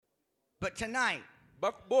But tonight,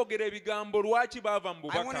 boogera ebigambo lwaki baava mu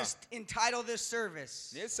I want bubaka to entitle this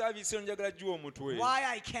service, naye saaviisi eno njagala giwa omutwe Why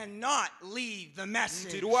I Cannot Leave the nti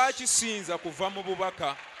Message. lwaki siyinza kuva mu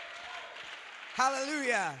bubaka.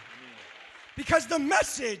 Hallelujah. Because the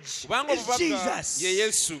message Kubanga is obubaka Jesus. ye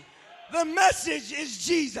Yesu. The message is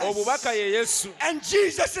Jesus. Obubaka ye Yesu. And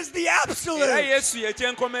Jesus is the Era absolute. Yesu ye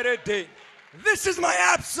kyenkomeredde. This is my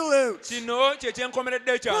absolute. Kino kye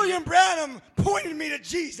kyenkomeredde kyange. William Branham pointed me to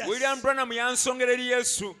Jesus. William Branham yansongera eri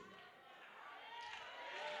Yesu.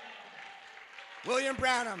 William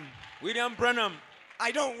Branham. William Branham.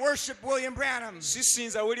 I don't worship William Branham,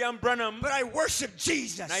 Sisinza William Branham. but I worship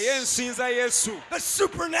Jesus. Naye nsinza Yesu. The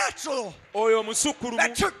supernatural Oyo that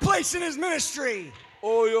omusukkulumu. took place in his ministry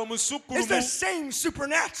Oyo is the omusukkulumu. same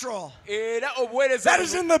supernatural Era obuweereza that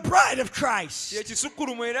is in the bride of Christ. ye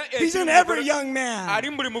kisukkulumu era He's in ekiri mu every bubaka- young man, ali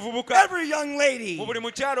mu buli muvubuka, every young lady mu buli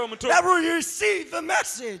mukyala omuto. that will receive the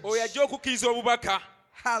message. Oyo ajja okukkiriza obubaka.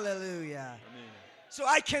 Hallelujah. So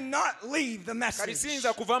I cannot leave the Kati message.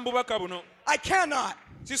 siyinza kuva mu bubaka buno. I cannot,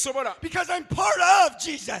 Sisobola. because I'm part of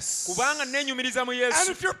Jesus. Kubanga nnenyumiriza mu And Yesu.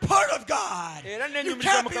 if you're part of God, Era you nnenyumiriza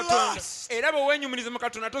can't mu be Katonda. lost. Era bwe weenyumiriza mu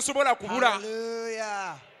Katonda tosobola kubula.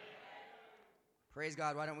 Hallelujah. Praise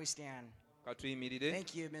God. Why don't we stand? Katuyimirire.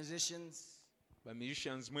 Thank you, musicians. Ba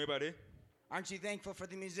musicians mwebale. Aren't you thankful for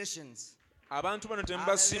the musicians? Abantu bano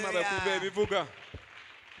temubasiima Hallelujah. bakuba ebivuga.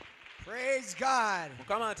 Praise God.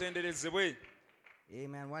 Mukama atenderezebwe.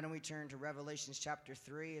 Amen. Why don't we turn to Revelations chapter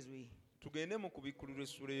 3 as Tugende mu kubikkulirwa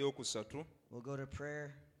essula ey'okusatu we'll go to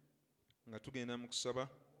prayer. nga tugenda mu kusaba.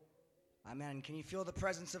 Amen. Can you feel the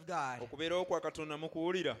presence of God? Okubeerawo kwa Katonda mu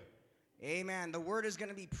kuwulira. Amen. The word is going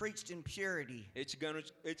to be preached in purity.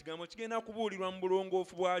 Ekigambo kigenda kubuulirwa mu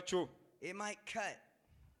bulongoofu bwakyo. It might cut.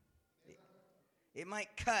 It might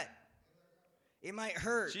cut. It might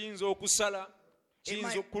hurt. Kiyinza okusala,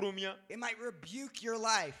 kiyinza okukulumya, It might rebuke your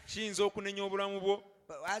life. kiyinza okunenya obulamu bwo.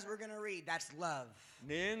 But as we're going to read, that's love.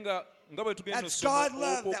 Naye nga bwe tugenda That's osoma God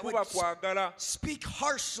love okwo that kuba would kwagala. speak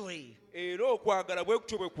harshly. Era okwagala bwe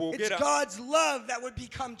kutyo bwe It's kwogera. God's love that would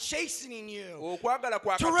become chastening you Okwagala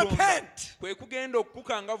kwa to Katonda repent. kwe kugenda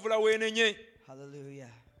okukukangavula weenenye. Hallelujah.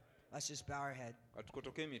 Let's just bow our head.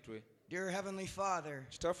 Katukotoke emitwe. Dear Heavenly Father,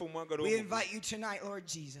 Kitaffe omwagala we omugu. invite you tonight, Lord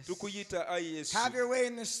Jesus. Tukuyita Ayi Yesu. Have your way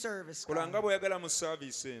in this service, Kola nga God. bw'oyagala mu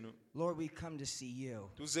saaviisi eno. Lord, we've come to see you.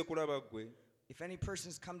 Tuzze kulaba ggwe. If any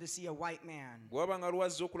person's come to see a white man, bw'aba nga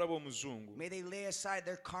lwazze okulaba omuzungu. may they lay aside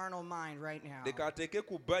their carnal mind right now. Leka ateeke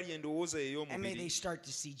ku bbali endowooza ye And may they ey'omubiri. start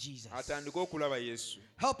to see Jesus. Atandike okulaba Yesu.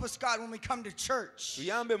 Help us, God, when we come to church,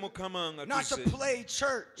 Tuyambe Mukama nga not to tuzze. play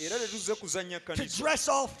church, Era tetuzze kuzannya to kkanisa. dress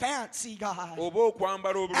all fancy, God, Oba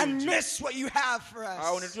okwambala and obulungi. miss what you have for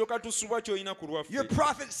Awo ne us. tulyoka tusubwa ky'olina ku Your lwaffe.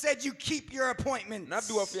 prophet said you keep your appointments.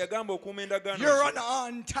 Nabbi waffe yagamba okuuma endagaano You're zo. an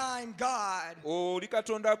on-time God. Oli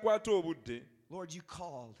Katonda akwata obudde. Lord, you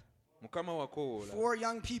called Mukama wakoola 4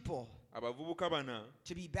 young people abavubuka bana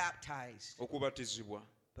to be baptized. okubatizibwa.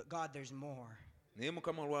 But God, there's more. Naye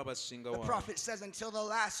Mukama lwabasinga The waabo. prophet says until the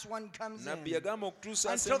last one comes Nabbi in, yagamba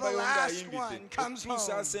okutuusa Until the asembayo last ng'ayingidde. one comes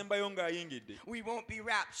Okutuusa home. asembayo ng'ayingidde. we won't be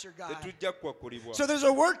raptured, God. Tetujja kwakkulibwa. So there's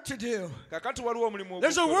a work to do. Kakati waliwo omulimu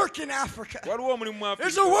There's a ogukola. work in Africa. Waliwo omulimu mu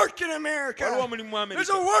There's a Afirika. work in Waliwo America. omulimu mu There's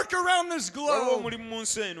a Amerika. work around this Waliwo globe. omulimu mu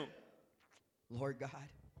nsi eno. Lord God,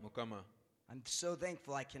 Mukama. I'm so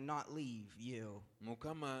thankful I cannot leave you.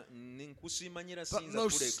 Mukama nkusiima nyira But siyinza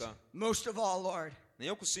kuleka. most of all, Lord,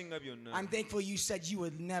 Naye okusinga byonna. I'm thankful you said you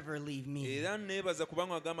would never leave me. Era neebaza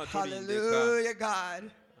kubanga wagamba tolindeka. Hallelujah,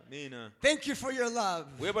 God. Amiina. Thank you for your love.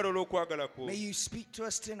 Weebala olw'okwagala kwo. May you speak to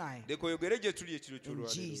us tonight. Leka oyogere gye tuli ekiro In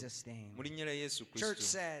ky'olwaleero. Jesus' name. Mu linnya lya Yesu Church Kristo.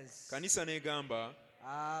 says, Kanisa n'egamba.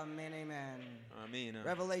 Amen, amen. Amiina.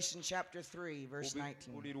 Revelation chapter 3, verse 19.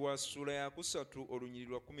 Obubulirwa ssula ya kusatu olunyiriri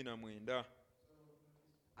lwa 19.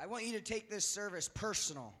 I want you to take this service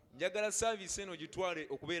personal. Njagala saaviisi eno gitwale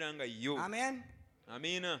okubeera nga yo. Amen.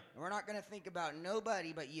 Amiina. We're not going to think about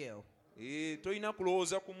nobody but you. Tolina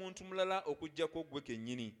kulowooza ku muntu mulala okuggyako ggwe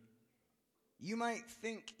kennyini. You might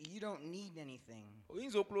think you don't need anything,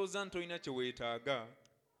 Oyinza okulowooza nti tolina kye weetaaga.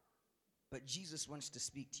 but Jesus wants to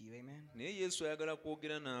speak to you. Amen. Naye Yesu ayagala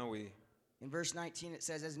kwogera naawe. In verse 19 it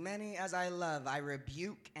says, as many as I love, I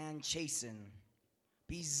rebuke and chasten.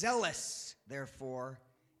 Be zealous, therefore,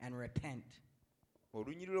 and repent.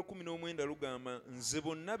 Olunyiriri lwa 19 lugamba nze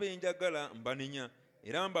bonna be njagala mbanenya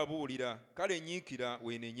era mbabuulira kale nyiikira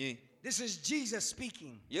weenenye. This is Jesus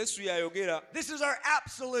speaking. Yesu yayogera. This is our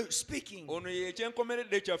absolute speaking. Ono ye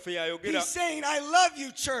ekyenkomeredde kyaffe yayogera. He's saying, I love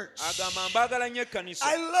you, church. Agamba mbaagala nnyo ekkanisa.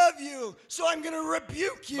 I love you, so I'm going to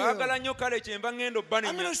rebuke you. Mbaagala nnyo kale kyenva ŋŋenda I'm going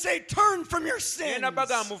obbanenya. to say, turn from your sins. Ngenda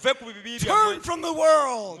baga muve ku bibi Turn byammwe. from the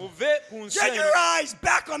world. Muve ku Get nsi. your eyes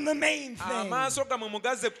back on the main thing. Amaaso gammwe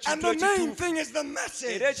mugaze ku And kintu the main ekituufu. thing is the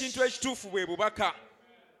message. Era ekintu ekituufu bwe bubaka.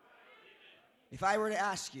 If I were to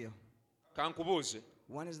ask you, Kankubuuze.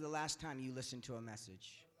 when is the last time you listened to a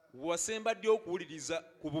message? Wasemba ddi okuwuliriza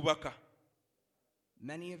ku bubaka?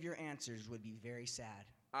 Many of your answers would be very sad.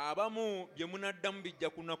 Abamu bye munaddamu bijja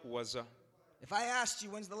kunakuwaza. If I asked you,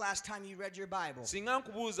 when's the last time you read your Bible? Singa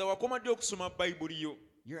nkubuuza wakoma ddi okusoma Bayibuli yo?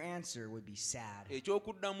 Your answer would be sad.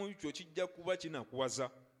 Ekyokuddamu kyo kijja kuba kinakuwaza.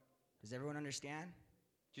 Does everyone understand?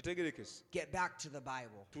 Kitegerekese. Get back to the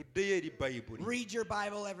Bible. Tuddeyo eri Bayibuli. Read your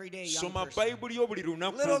Bible every day, young Soma person. Bayibuli yo buli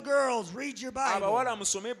lunaku. Little girls, read your Bible. Abawala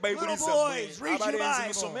musome Bayibuli Little zammwe. boys, read your Abalenzi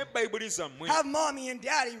Bible. musome Bayibuli zammwe. Have mommy and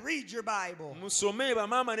daddy read your Bible Musome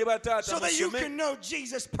bamaama ne bataata so that you musome. can know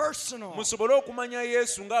Jesus personal, Musobole okumanya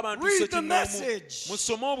Yesu ng'abantu Read the ssekinnoomu. message.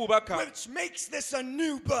 Musome obubaka. which makes this a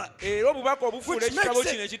new book, Era obubaka obufuula which ekitabo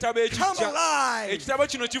makes kino it ekitabo come ekijja. alive. Ekitabo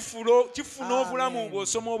kino kifuna obulamu Amen.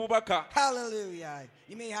 bw'osoma obubaka. Hallelujah.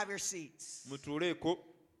 You may have your seats. Mutuuleeko.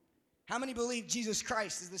 How many believe Jesus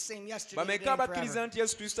Christ is the same yesterday, today, Bameka and abakkiriza forever? nti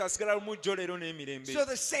Yesu Kristo asigala lumujjo leero n'emirembe. So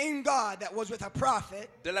the same God that was with a prophet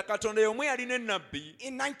Ddala Katonda y'omu yalina ennabbi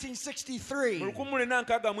in mu 1963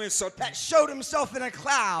 1963 that showed himself in a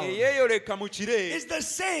cloud eyeeyoleka mu kire is the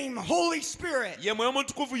same Holy Spirit ye Mwoyo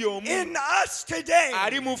Mutukuvu y'omu in us today.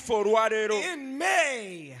 ali mu ffe olwaleero. In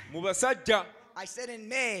May, Mu basajja I said in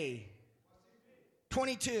May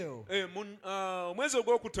 22, omwezi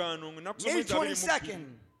ogwokutaano nnaku May z'omwezi 22nd,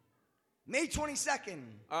 May 22nd,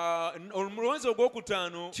 omwezi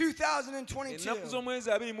ogwokutaano 2022. ennaku z'omwezi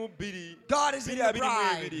 22 God is in the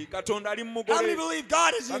bride. 2022 Katonda ali mu How many mugole. believe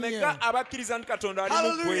God is in you? Bameka abakkiriza nti Katonda ali mu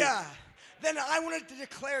ggwe. Hallelujah. Then I wanted to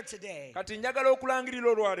declare today, Kati njagala okulangirira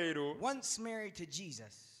olwaleero. once married to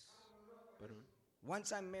Jesus,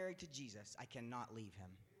 once I'm married to Jesus, I cannot leave him.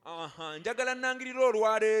 Njagala nnangirira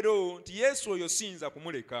olwaleero nti Yesu oyo siyinza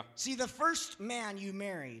kumuleka. See, the first man you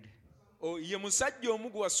married Ye musajja omu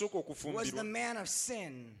gwe wasooka was okufumbirwa. the man of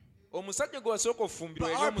sin. Omusajja gwe wasooka okufumbirwa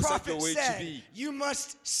But yali our omusajja prophet said, ow'ekibi. you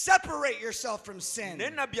must separate yourself from sin. Naye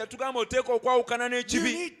nabbi yatugamba oteeka okwawukana You n'ekibi.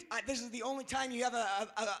 need, this is the only time you have a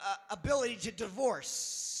ability to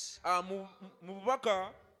divorce. Mu bubaka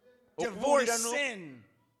Divorce okubuulira no- sin.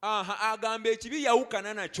 agamba ekibi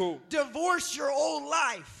yawukana nakyo. Divorce your old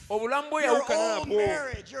life, Obulamu bwe your yawukana old nabwo.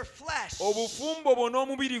 marriage, your flesh, Obufumbo bwo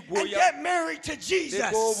n'omubiri gwo and get married to leka Jesus.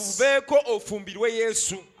 obuveeko ofumbirwe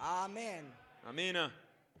Yesu. Amen. Amiina.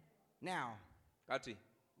 Now, Kati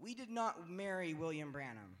we did not marry William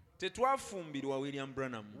Branham. tetwafumbirwa William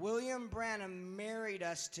Branham. William Branham married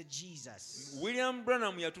us to Jesus. William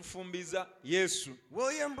Branham yatufumbiza Yesu.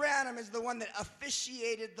 William Branham is the one that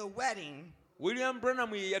officiated the wedding. William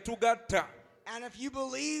Branham ye yatugatta. And if you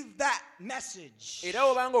believe that message, Era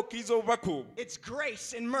obanga okkiriza obubaka obwo it's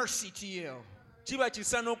grace and mercy to you. kiba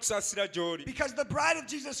kisa n'okusaasira gy'oli. Because the bride of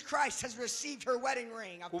Jesus Christ has received her wedding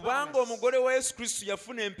ring. of Kubanga promise. omugole wa Yesu Kristo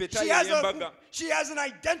yafuna empeta She ye has, ey'embaga. she has an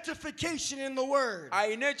identification in the word.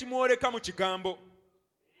 Alina ekimwoleka mu kigambo.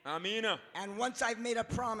 Amiina. And once I've made a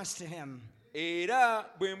promise to him, Era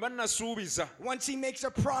bwe mba nasuubiza once he makes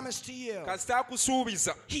a promise to you, kasita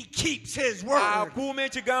akusuubiza he keeps his word. akuuma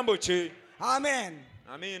ekigambo kye. Amen.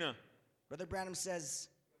 Amiina. Brother Branham says,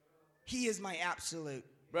 he is my absolute.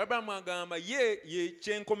 Branham agamba ye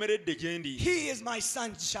kyenkomeredde gye ndi. He is my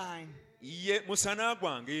sunshine. Ye musana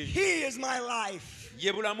gwange. He is my life.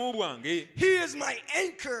 Ye bulamu bwange. He is my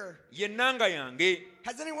anchor. Ye nnanga yange.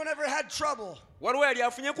 Has anyone ever had trouble? Waliwo yali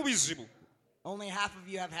afunye ku bizibu. Only half of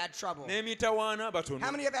you have had trouble. N'emitawaana batono.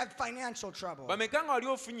 How many have had financial trouble? Bameka nga wali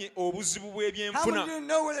ofunye obuzibu How many bw'ebyenfuna. didn't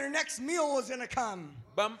know where their next meal was going to come?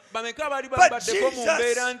 Bameka baali But babaddeko mu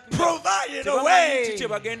mbeera Jesus provided a tebamanyi way. ki kye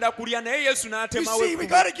bagenda kulya naye Yesu You n'atemawo see, we ekkubo.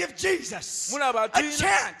 got to give Jesus Mulaba a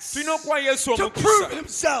chance tulina okuwa Yesu to prove omukisa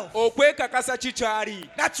himself. okwekakasa kikyali.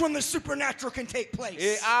 That's when the supernatural can take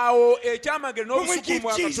place. Awo ekyamagero When we give n'obusukumu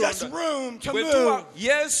bwa Jesus Katonda room to bwe tuwa move.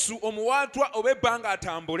 Yesu omuwaatwa oba ebbanga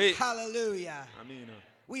atambule. Hallelujah. Amiina.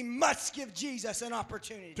 We must give Jesus an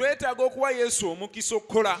opportunity. Twetaaga okuwa Yesu omukisa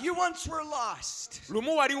okukola. You once were lost.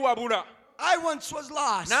 Lumu wali wabula. I once was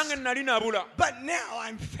lost, nange nali nabula but now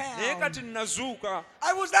I'm naye found. kati nazuuka.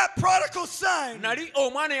 I was that prodigal son. Nali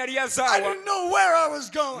omwana yali I yazaawa didn't know where I was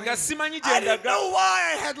going. nga simanyi I gye didn't ndaga, know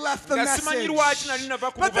why I had left the nga simanyi message. lwaki nali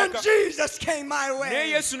nava ku But then bubaka. Jesus came my Naye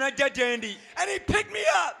way, Yesu n'ajja gye ndi and he picked me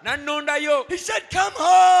up. n'annondayo He said, come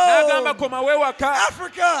n'agamba home. koma weewaka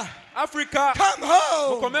Africa, Africa, come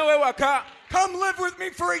home. mukome weewaka, Come live with me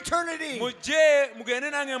for eternity. mujje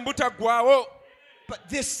mugende nange mu butaggwaawo. But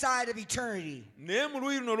this side of eternity, Naye mu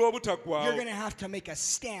luuyi luno you're olw'obutaggwaawo going to have to make a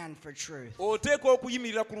stand for truth. oteeka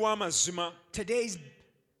okuyimirira ku lw'amazima. Today's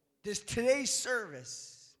service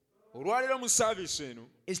Olwaleero mu saaviisi eno,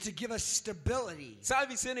 is to give us stability,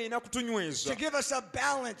 saaviisi eno erina to kutunyweza, give us a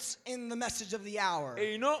balance in the message of the hour.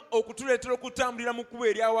 erina okutuleetera okutambulira mu kkubo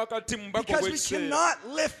eryawakati mu bubaka Because we obw'ekiseera. cannot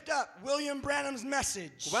lift up William Branham's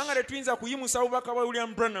message Kubanga tetuyinza kuyimusa bubaka bwa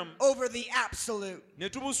William Branham over the absolute. ne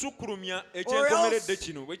tubusukkulumya Or ekyenkomeredde else-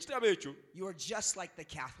 kino. Bw'ekitabo ekyo You are just like the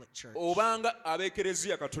Catholic Church. obanga ab'ekereziya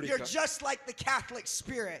You're katolika just like the Catholic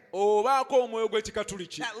Spirit obaako omwoyo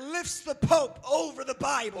gw'ekikatuliki, that lifts the Pope over the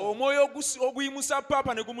Bible. omwoyo oguyimusa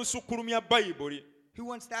paapa ne gumusukkulumya bayibuli. Who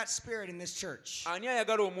wants that spirit in this church? Ani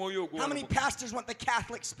ayagala omwoyo ogwo? How many pastors want the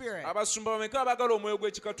Catholic Spirit? Abasumba bameka abagala omwoyo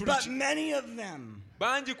But gw'ekikatuliki? many of them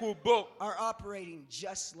Bangi ku bo, are operating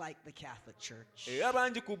just like the Catholic Church. era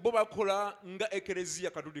bangi ku bo bakola nga ekereziya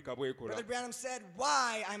katulika bw'ekola. Brother Branham said,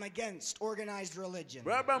 why I'm against organized religion.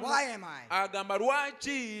 Brother Branham Why am I? agamba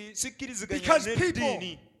lwaki sikkiriziganya Because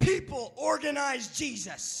n'eddiini? people organize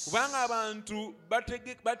Jesus. Kubanga abantu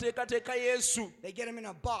bateekateeka Yesu They get him in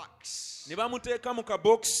a box. ne bamuteeka mu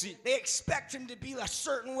kabokisi, They expect him to be a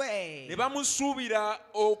certain way. ne bamusuubira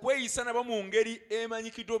okweyisa nabo mu ngeri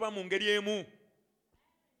emanyikiddwa oba mu ngeri emu.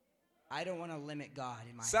 I don't want to limit God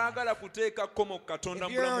in my life. Saagala kuteeka kkomo ku Katonda If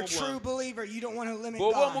mu you're a bulamu true bwange. believer, you don't want to limit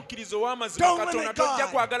Bw'oba God. omukkiriza ow'amazima Don't Katonda limit tojja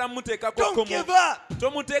God. kwagala muteekako Don't give kkomo. up.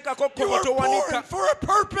 Tomuteekako You kkomo were born towanika. for a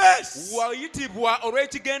purpose. Wayitibwa You say,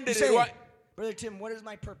 olw'ekigendererwa. Brother Tim, what is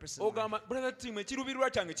my purpose in life? Ogamba, brother Tim, ekiruubirirwa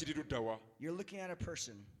kyange kiri ludda wa? You're looking at a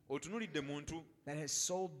person Otunulidde muntu that has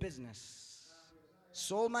sold business,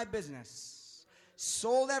 sold my business,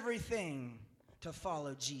 sold everything to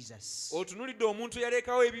follow Jesus. otunulidde omuntu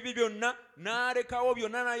eyalekawo ebibi byonna n'alekawo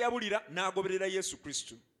byonna n'ayabulira n'agoberera Yesu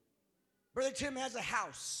Kristo. Brother Tim has a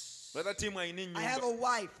house. Brother Tim alina I have ennyumba. a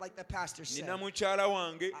wife, like the pastor said. Nina mukyala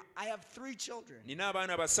wange, I have 3 children. nina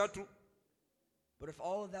abaana basatu. But if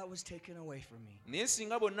all of that was taken away from me, Naye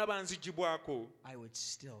singa bonna banzigibwako, I would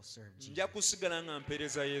still serve Jesus. nja kusigala nga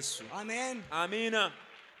mpeereza Yesu. Amen. Amiina.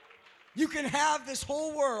 You can have this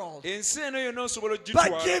whole world, Ensi eno yonna osobola but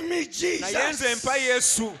ogitwala. give me Naye nze mpa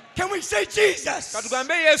Jesus. Yesu. Can we say Jesus? Katugambe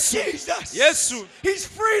Yesu. Jesus. Yesu. He's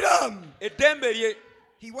freedom. Eddembe lye.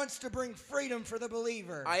 He wants to bring freedom for the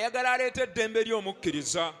believer. Ayagala aleeta eddembe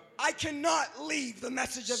ly'omukkiriza. I cannot leave the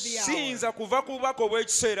message of the hour Siyinza kuva ku bubaka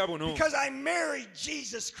obw'ekiseera buno. because I married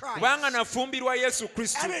Jesus Christ. Kubanga nafumbirwa Yesu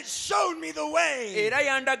Kristo. And it showed me the way. Era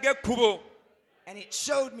yandaga ekkubo. And it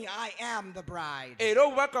showed me I am the bride. Era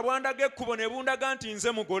obubaka bwandaga ekkubo ne bundaga nti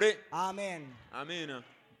nze mugole. Amen. Amiina.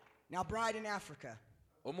 Now, bride in Africa,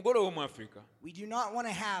 Omugole w'omu Afrika. we do not want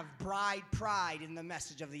to have bride pride in the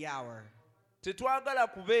message of the hour. Tetwagala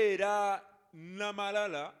kubeera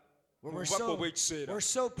namalala mu We're bubaka so, obw'ekiseera. we're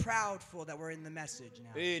so proudful that we're in the message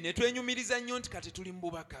now. Ne twenyumiriza nnyo nti kati tuli mu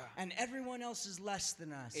bubaka. And everyone else is less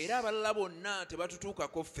than us. Era abalala bonna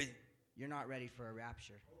tebatutuukako ffe. You're not ready for a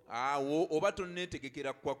rapture. Awo oba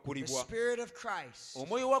tonneetegekera The kwakkulibwa. Spirit of Christ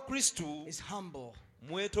Omwoyo wa Kristo is humble.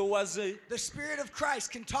 mwetowaze. The Spirit of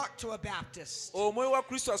Christ can talk to a Baptist. Omwoyo wa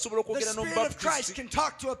Kristo asobola The okwogera Spirit of Christ n'omubaptisiti. can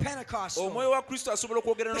talk to a Pentecostal. Omwoyo wa Kristo asobola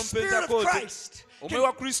okwogera The Spirit of n'omupentakoote. Christ Omwoyo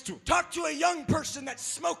wa can Kristo talk to a young person that's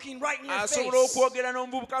smoking right in your asobola face. okwogera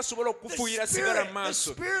n'omuvubuka asobola okufuuyira sigala mu The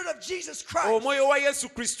maaso. Spirit of Jesus Christ Omwoyo wa Yesu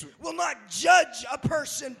Kristo will not judge a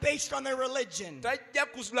person based on their religion. tajja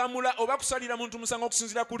kulamula oba kusalira muntu musango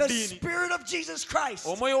okusinziira ku The ddiini. Spirit of Jesus Christ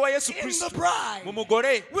Omwoyo wa Yesu in the Kristo bride mu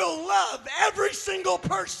mugole will love every single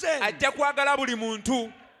person ajja kwagala buli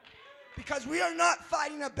muntu. because we are not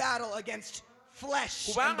fighting a battle against flesh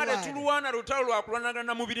and Kubanga blood, tetulwana lutalo lwa kulwanagana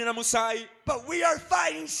na mubiri na musaayi. but we are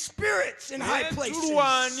fighting spirits in high Naye places.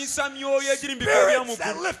 tulwanyisa myoyo egiri mu bifo Spirits that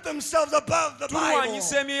ebyamuggulu. lift themselves above the Bible.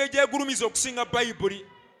 Tulwanyisa emyoyo egyegulumiza okusinga Bayibuli.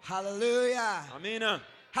 Hallelujah. Amiina.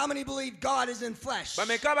 How many believe God is in flesh?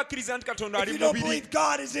 Bameka abakkiriza nti Katonda If ali you mu don't mubiri. believe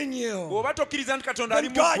God is in you, Bw'oba tokkiriza nti Katonda ali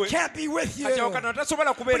then mu God ggwe, can't be with you. kati awo Katonda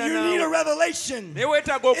tasobola But kubeera you need a naawe. revelation. Naye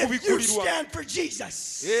weetaaga If you okubikkulirwa. stand for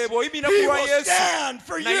Jesus, Bw'oyimirira He ku lwa will Yesu, stand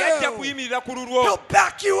for naye ajja you. kuyimirira ku He'll lulwo.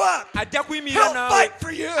 back you up. Ajja kuyimirira He'll naawe. fight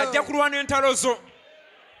for you. Ajja kulwana entalo zo.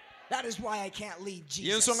 That is why I can't leave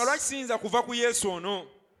Y'ensonga Jesus. lwaki siyinza kuva ku Yesu ono.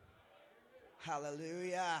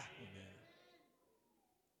 Hallelujah.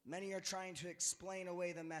 Many are trying to explain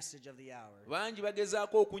away the message of the hour. bangi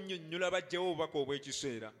bagezaako okunnyonnyola baggyewo obubaka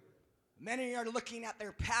obw'ekiseera. Many are looking at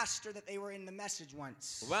their pastor that they were in the message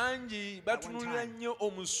once. Bangi batunulira nnyo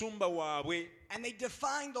omusumba waabwe And they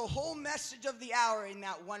define the whole message of the hour in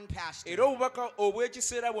that one pastor. era obubaka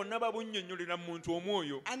obw'ekiseera bwonna babunnyonnyolera mu muntu omu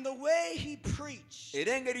oyo And the way he preached,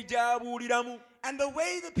 era engeri gy'abuuliramu and the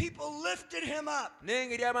way the people lifted him up,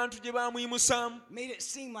 n'engeri abantu gye baamuyimusaamu made it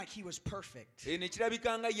seem like he was perfect. ne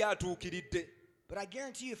kirabika nga ye atuukiridde. But I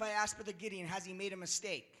guarantee you, if I ask Brother Gideon, has he made a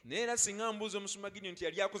mistake? naye era singa mbuuza omusumba Gideon nti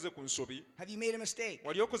yali akoze ku nsobi, Have you made a mistake?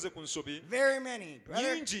 wali okoze ku nsobi Very many, brother.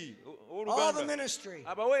 nyingi All the oluganda ministry.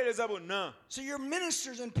 abaweereza bonna. So your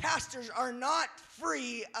ministers and pastors are not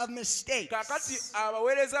free of mistakes. Kaakati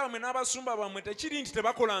abaweereza bammwe n'abasumba bammwe tekiri nti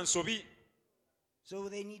tebakola nsobi. So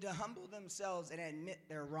they need to humble themselves and admit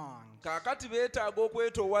they're wrong. Kaakati beetaaga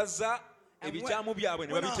okwetoowaza And ebikyamu byabwe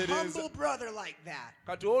ne when a babitereeza. humble brother like that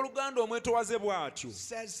Kati oluganda omwetoowaze bw'atyo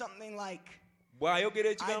says something like, bw'ayogera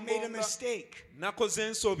I ekigambo made a nga mistake. nakoze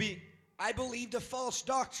ensobi, I believed a false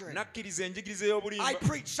doctrine. nakkiriza enjigiriza I ey'obulimba,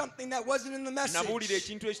 preached something that wasn't in the nabuulira message.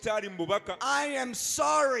 ekintu ekitaali mu bubaka, I am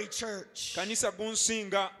sorry, church. kanisa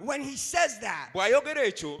gunsinga. When he says that, Bw'ayogera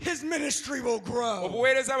ekyo his ministry will grow.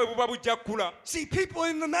 obuweereza bwe buba bujja kukula. See, people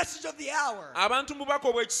in the message of the hour Abantu mu bubaka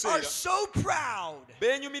are obw'ekiseera so proud,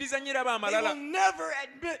 beenyumiriza nnyo era they will baamalala, never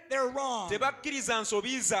admit they're wrong. tebakkiriza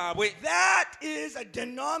nsobi zaabwe. That is a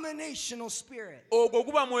denominational spirit. Ogwo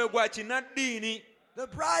guba mwoyo gwa kinnaddiini. The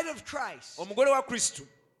bride of Christ Omugole wa Kristo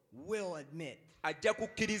will admit ajja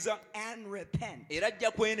kukkiriza and repent era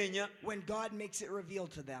ajja kwenenya when God makes it revealed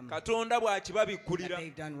to them Katonda that bw'akibabikkulira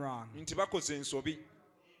they've done wrong. nti bakoze ensobi.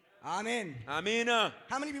 Amen. Amiina.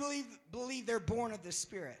 How many believe they're born of the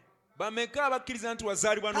Spirit? Bameka abakkiriza nti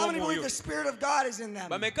wazaalibwa How many believe n'omwoyo? the Spirit of God is in them?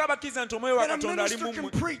 Bameka abakkiriza nti omwoyo wa That a Katonda ali minister mu can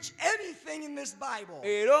mmwe? preach anything in this Bible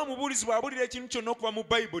Era omubuulizi bw'abuulira ekintu kyonna okuva mu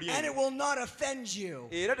Bayibuli and it eno, will not offend you,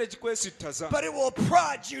 era tekikwesittaza, but it will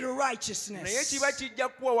prod you to naye righteousness. kiba kijja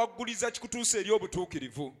kuwawagguliza kikutuusa eri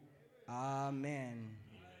obutuukirivu. Amen.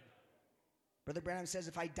 Brother Branham says,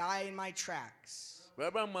 if I die in my tracks,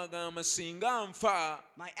 Balabamu agamba singa nfa,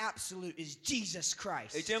 my absolute is Jesus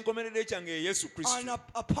Christ. ekyenkomerero kyange ye Yesu Kristo,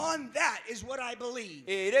 Upon that is what I believe.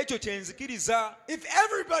 era ekyo kye nzikiriza. If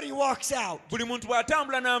everybody walks out, Buli muntu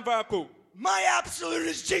bw'atambula n'anvaako, my absolute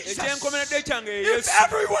is Jesus. ekyenkomerero kyange ye If Yesu.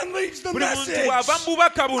 everyone leaves the Buli muntu message, bw'ava mu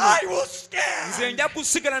bubaka buno, I will nze stand. nja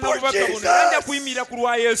kusigala For n'obubaka buno, Jesus. era nja kuyimirira ku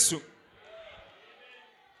lwa Yesu.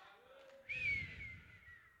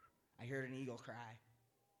 I heard an eagle cry.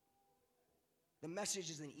 The message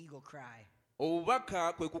is an eagle cry,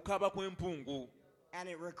 Obubaka kwe kukaaba kw'empungu, and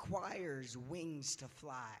it requires wings to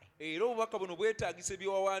fly. era obubaka buno bwetaagisa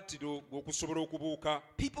ebiwawaatiro okusobola okubuuka.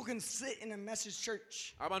 People can sit in a message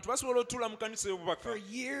church Abantu basobola otuula mu kanisa for y'obubaka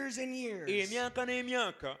years and years emyaka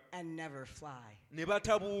n'emyaka and never fly. ne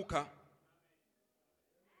batabuuka.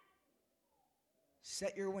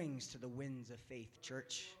 Set your wings to the winds of faith,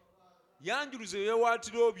 church. Yanjuluza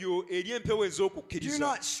ebiwawaatiro byo eri empewo Do ez'okukkiriza.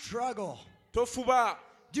 not struggle. Tofuba,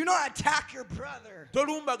 Do not attack your brother.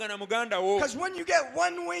 tolumbagana muganda wo, Because when you get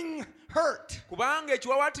one wing hurt, kubanga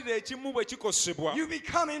ekiwawaatiro ekimu bwe kikosebwa you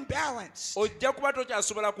become imbalanced. ojja kuba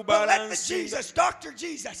tokyasobola But let the kubalansinga. Jesus, Dr.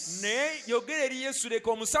 Jesus, Naye yogera eri Yesu,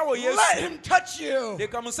 leka omusawo let Yesu, him touch you.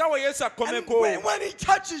 leka musawo Yesu And akomeko, when he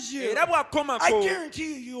touches you, era I bw'akomako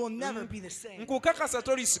guarantee you, you will never be the same. nkukakasa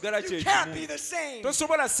tolisigala You can't be kyekimu, the same.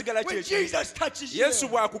 tosobola sigala When kyekimu. Jesus touches you, Yesu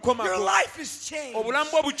your bw'akukomako, life is changed. obulamu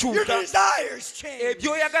bwo Your bukyuka, desires change.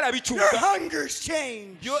 ebyoyagala Your bikyuka, hungers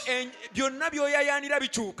change. byonna byoyayaanira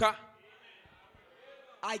bikyuka.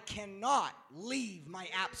 I cannot leave my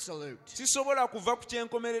absolute. Sisobola kuva ku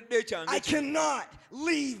kyenkomeredde I kyange kino. cannot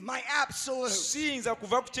leave my absolute. Siyinza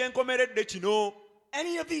kuva ku kyenkomeredde kino.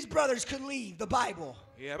 Any of these brothers could leave the Bible.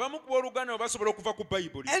 Abamu ku booluganda bano basobola okuva ku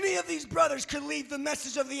Bayibuli. Any of these brothers could leave the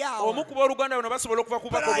message of the hour. Omu ku booluganda bano basobola okuva ku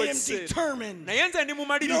But bubaka I am bw'ekiseera. determined. Naye nze ndi No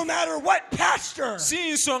mumalirivu. matter what pastor Si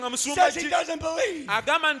nsonga musumba says he ki doesn't believe,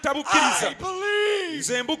 agamba I ntabukkiriza. believe.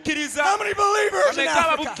 Nze mbukkiriza. How many believers in Bameka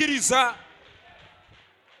Africa? ababukkiriza.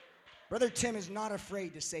 Brother Tim is not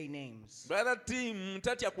afraid to say names. Brother Tim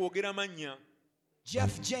tatya kwogera mannya.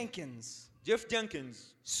 Jeff Jenkins Jeff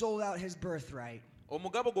Jenkins, sold out his birthright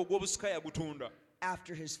omugabo gwe ogw'obusika yagutunda.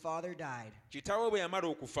 after his father died Kitaawe bwe yamala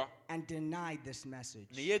okufa and denied this message.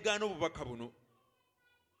 ne yeegaana obubaka buno.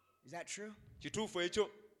 Is that true? Kituufu ekyo?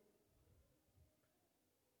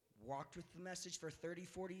 Walked with the message for 30,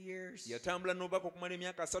 40 years. Yatambula n'obubaka okumala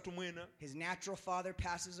emyaka 34. His natural father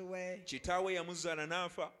passes away, Kitaawe yamuzaala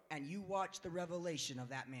n'afa. and you watch the revelation of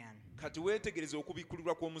that man. Kati weetegereze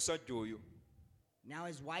okubikkulirwa kw'omusajja oyo. Now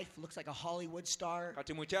his wife looks like a Hollywood star.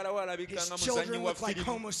 kati mukyala we alabika His nga muzannyi children wa look like firimu,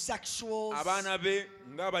 homosexuals, abaana be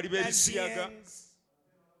nga bali b'ebisiyaga, lesbians,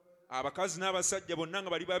 abakazi n'abasajja bonna nga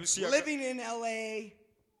bali babisiyaga, living in LA.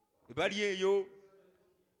 bali eyo.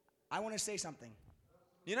 I want to say something.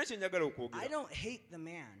 Nina kye njagala I okwogera. don't hate the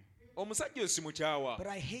man, Omusajja oyo simukyawa, but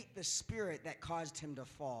I hate the spirit that caused him to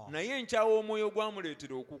fall. naye nkyawa omwoyo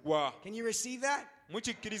gwamuleetera okugwa. Can you receive that?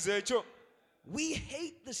 Mukikkiriza ekyo? We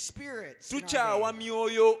hate the spirits in our Tukyawa day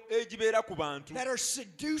myoyo egibeera ku bantu, that are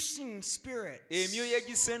seducing spirits. emyoyo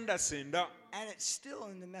egisendasenda. And it's still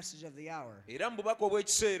in the message of the hour. Era mu bubaka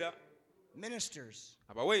obw'ekiseera Ministers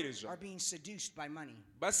abaweereza are being seduced by money.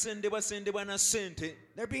 basendebwasendebwa na ssente,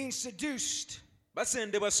 They're being seduced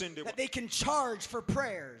basendebwasendebwa that they can charge for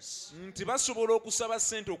prayers. nti basobola okusaba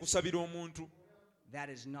ssente okusabira omuntu. That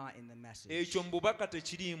is not in the message. Ekyo mu bubaka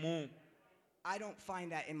tekiriimu. I don't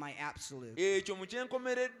find that in my absolute. Ekyo mu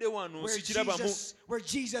kyenkomeredde wano sikirabamu. Where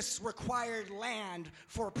Jesus required land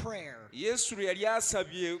for prayer. Yesu lwe yali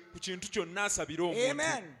asabye ku kintu kyonna asabira omuntu.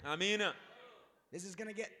 Amen. Amiina. This is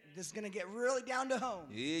gonna get really down to home.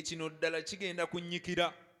 Kino ddala kigenda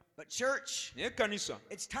kunnyikira. But church, Naye ekkanisa,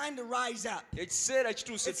 it's time to rise up. ekiseera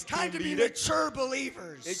kituuse It's time to be tutumbire. mature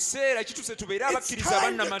believers. Ekiseera kituuse tubeere It's abakkiriza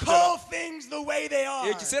time to bannamaddala. call things the way they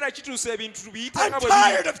are. Ekiseera kituuse ebintu tubiyite I'm nga bwe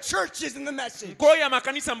tired biri. of churches in the message. Nkooye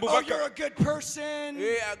amakanisa mu Oh, you're bubaka. a good person.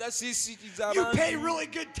 Agasiisiriza You pay abantu. really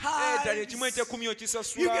good Ddala ekimu tithes. ekyekumi You get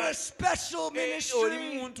okisasula. a special Oli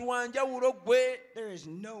ministry. muntu wa njawulo gwe. There is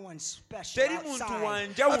no one special Teri muntu wa outside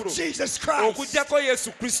njawulo of Jesus Christ. okugyako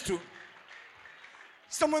Yesu Kristo.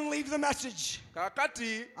 Someone leave the message.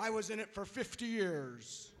 Kaakati I was in it for 50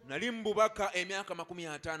 years. nali mu bubaka emyaka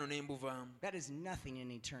 50 ne mbuvaamu. That is nothing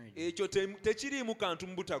in eternity. Ekyo tekiriimu kantu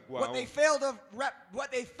mu What butaggwaawo.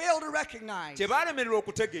 they fail to recognize Kye baalemererwa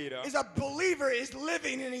okutegeera is a believer is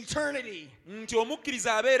living in eternity. nti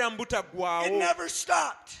omukkiriza abeera mu It butaggwaawo. never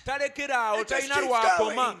stopped. Talekera awo, It just talina keeps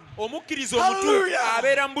lwakoma. going. Omukkiriza omutuufu Hallelujah.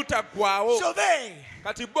 abeera mu butaggwaawo. So they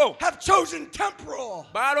Kati bo have chosen temporal,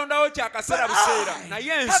 baalondawo kya but kaseera buseera, I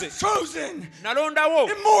naye have nze chosen nalondawo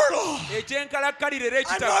immortal. ekyenkalakkalira era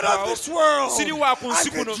I'm not of ekitaggwaawo. this world. Siri wa ku nsi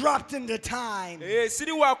I've been kuno. dropped into time.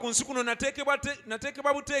 Siri wa ku nsi kuno,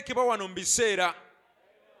 nateekebwa buteekebwa wano mu biseera.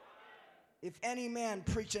 If any man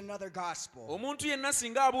preach another gospel Omuntu yenna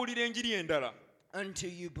singa abuulira enjiri endala unto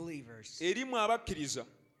you believers, eri mu abakkiriza,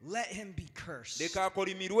 let him be cursed. leka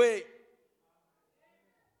akolimirwe.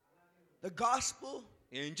 The gospel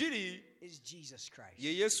Enjiri is Jesus Christ.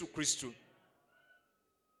 ye Yesu Kristo.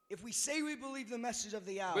 If we say we believe the message of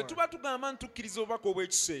the hour, Bwe tuba tugamba ntukkiriza obubaka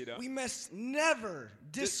obw'ekiseera, we must never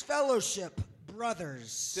disfellowship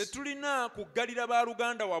brothers. tetulina kuggalira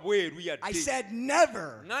baaluganda wabweru I yadde. said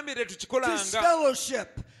never Ngambye tetukikolanga,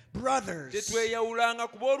 disfellowship brothers.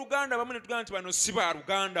 tetweyawulanga ku booluganda abamu ne tugamba nti bano si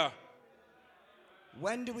baaluganda.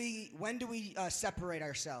 When do we separate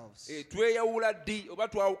ourselves? Tweyawula ddi oba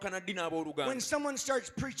twawukana ddi When n'abooluganda. someone starts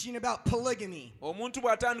preaching about polygamy, Omuntu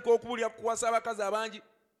bw'atandika okubulira kukwasa abakazi abangi,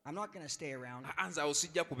 I'm not going to stay around nze awo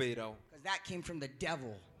sijja kubeerawo. because that came from the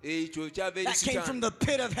devil. Ekyo kyava eri That came from Sitaani. the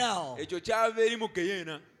pit of hell. Ekyo kyava eri mu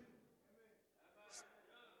Geyeena.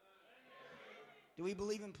 Do we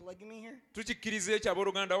believe in polygamy here? Tukikkiriza ekyo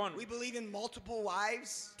abooluganda wano? We believe in multiple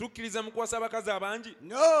wives? Tukkiriza mu kuwasa abakazi abangi?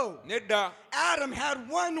 No. Nedda. Adam had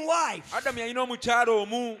one wife. Adamu yalina omukyala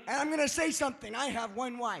omu. And I'm going to say something. I have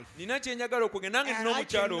one wife. Nina kye njagala okwogera, nange And nina I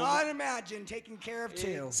omukyala omu. cannot imagine taking care of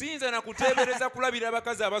two. Siyinza na kuteebereza kulabira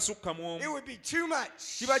abakazi abasukka mu It omu. would be too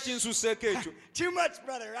much. Kiba kinsusseeko ekyo. Too much,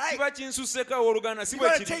 brother, right? Kiba kinsusseeko awooluganda, si You bwe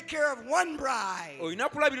got to kiri. take care of one bride. Olina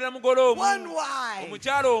kulabirira mugole One omu. wife.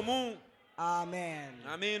 Omukyala omu. Amen.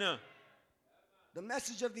 Amiina. The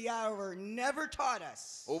message of the hour never taught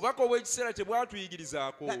us Obubaka obw'ekiseera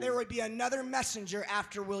tebwatuyigirizaako that there would be another messenger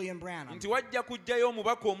after William Branham. nti wajja kujjayo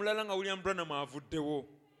omubaka omulala nga William Branham avuddewo.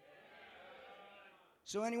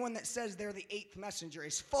 So anyone that says they're the eighth messenger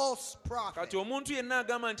is false prophet. Kati omuntu yenna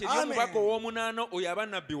agamba nti eri Amen. omubaka ow'omunaana oyo aba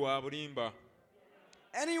nabbi wa bulimba.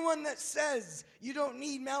 Anyone that says you don't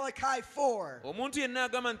need Malachi 4 Omuntu yenna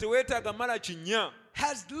agamba nti weetaaga Malaki 4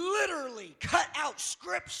 has literally cut out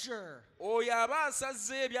scripture. oyo aba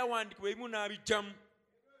asazze ebyawandiikibwa ebimu n'abiggyamu.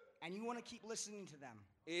 And you want to keep listening to them.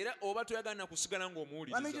 Era oba toyagala na kusigala Let me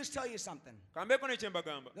ng'omuwuliriza. just tell you something. Kambeeko ne kye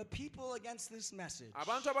mbagamba. The people against this message,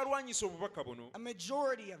 Abantu abalwanyisa obubaka buno, a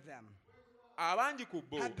majority of them, abangi ku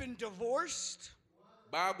bo have been divorced,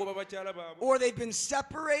 baagoba bakyala baabwe or they've been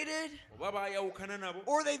separated, oba baayawukana nabo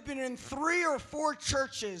or they've been in 3 or 4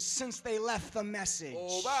 churches since they left the message.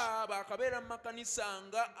 oba baakabeera mu makanisa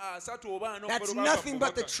nga 3 oba 4 That's nothing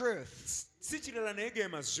but the truth. si kirala naye ge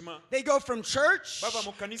mazima They go from church bava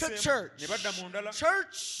mu kanisa to emu, church, ne badda mu ndala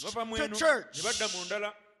church bava mu to eno church. ne badda mu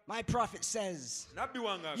ndala My prophet says, nabbi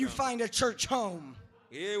wange you agamba, find a church home.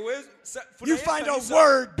 funayo You find a ekkanisa.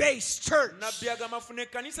 word-based church. nabbi agamba funa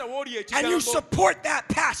ekkanisa w'oli And you ekigambo support that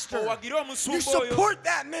pastor. owagire You omusumba oyo support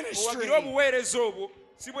that ministry. owagire obuweereza obwo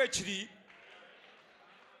si bwe kiri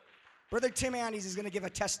Brother Tim Andes is going to give a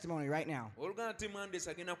testimony right now. oluganda timandesi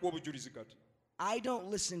agenda kuwa obujulizi kati I don't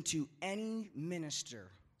listen to any minister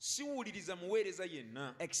siwuliriza muweereza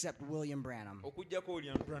yenna except William Branham. okugyako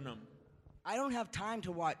William Branham I don't have time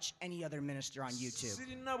to watch any other minister on YouTube.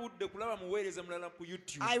 sirina budde kulaba muweereza mulala ku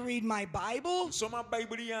YouTube I read my Bible nsoma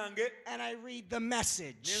bayibuli yange and I read the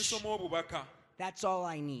message. n'ensoma obubaka That's all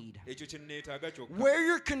I need. ekyo kye neetaaga kyokka Where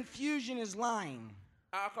your confusion is lying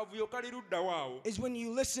akavuyo kali ludda waawo is when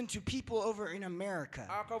you listen to people over in America.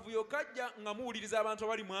 akavuyo kajja nga muwuliriza abantu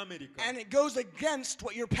abali mu Amerika And it goes against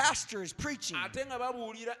what your pastor is preaching. ate nga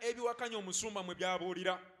babuulira ebiwakanya omusumba mwe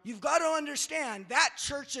byabuulira You've got to understand that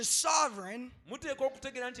church is sovereign muteeka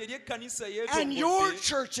okutegeera nti eri ekkanisa and your yeetongodde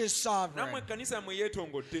church is nammwe sovereign. ekkanisa mwe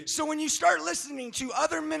yeetongodde So when you start listening to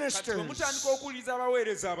other kati bwe ministers, mutandika okuwuliriza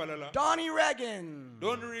abaweereza abalala Donnie Reagan,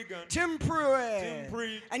 Don Reagan Tim Tim Pruitt,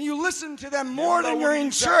 Pruitt, and you listen to them more than you're in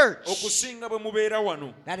Bawuliriza church, okusinga bwe mubeera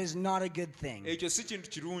wano that is not a good thing. ekyo si kintu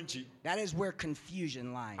kirungi That is where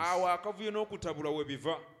confusion lies. awo akavuyo n'okutabula we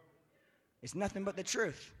biva It's nothing but the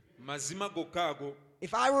truth. mazima gokka ago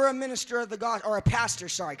If I were a minister of the gospel, or a pastor,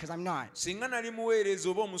 sorry, because I'm not, singa nali muweereza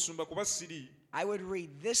oba omusumba kuba siri I would read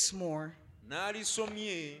this more,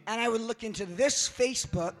 n'alisomye and I would look into this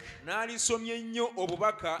Facebook, n'alisomye nnyo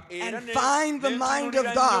obubaka era and find the mind of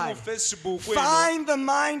nentunulira nnyo God. mu Facebook eno Find the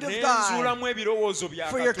mind of God nenzulamu ebirowoozo bya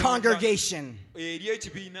for your Katonda congregation. eri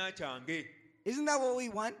ekibiina kyange Isn't that what we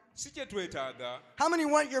want? si kye twetaaga How many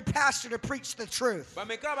want your pastor to preach the truth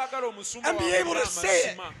bameka abagala omusumba and be able to awulire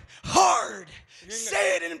say it amazima hard,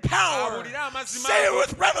 say it in power, awulire amazima say it ago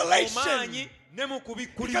with mu revelation? maanyi ne mu Because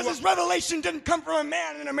kubikkulirwa his revelation didn't come from a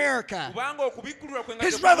man in America. kubanga okubikkulirwa kwe nga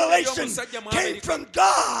His tekuva eri revelation omusajja mu came Amerika from naye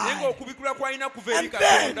God. ng'okubikkulirwa kwalina kuva eri And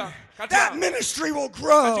then Katonda kati that awo, ministry will kati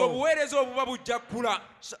grow. obuweereza obuba bujja kkula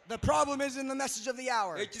So the problem is in the message of the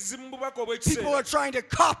hour. ekizibu mu bubaka People are obw'ekiseera trying to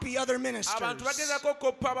copy other abantu ministers. bagezako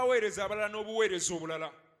okoppa abaweereza abalala n'obuweereza obulala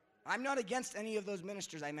I'm not against any of those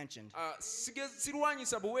ministers I mentioned.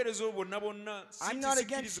 sirwanyisa buweereza obwo bonna bonna I'm not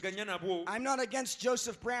against- sikkiriziganya nabwo I'm not against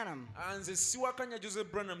Joseph Branham, nze siwakanya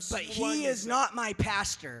Joseph Branham but he is simulwanyisa not my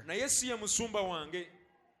pastor. naye si ye musumba wange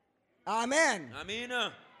Amen.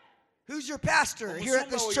 amiina Who's your pastor here at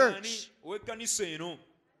omusumba this wo church? y'ani ow'ekkanisa eno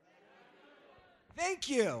Thank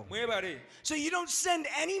you. mwebale So you don't send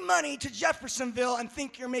any money to Jeffersonville and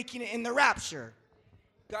think you're making it in the rapture.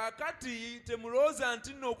 kaakati temulowooza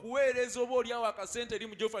nti nno okuweereza oba oliawo akasente eri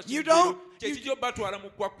mu You don't- kyekijja obatwala mu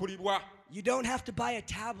kwakkulibwa You don't have to buy a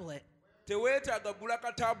tablet teweetaaga gula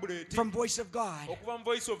ka tabuleeti from Voice of God okuva mu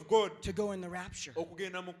voice of god to go in the rapture.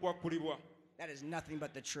 okugenda mu kwakkulibwa That is nothing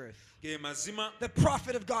but the truth. ge mazima The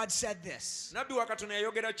prophet of God said this. nabbi wa katonda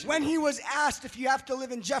yayogera kino When he was asked if you have to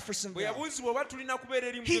live in bwe Jeffersonville, yabuuzibwa oba tulina kubeera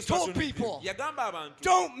eri mu He told Jeffersonville, people, yagamba abantu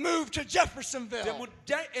don't move to Jeffersonville.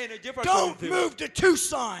 temudda eno Don't Jeffersonville, move to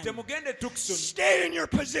Tucson. temugende Tucson Stay in your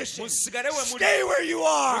position. musigale we muli Stay where you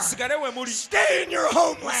are. musigale we muli Stay in your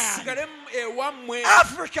homeland. musigale ewammwe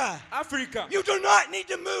Africa, Africa you do not need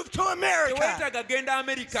to move to America. teweetaaga genda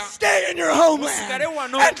America Stay in your homeland. Musigale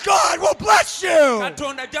wano. And God will bless you.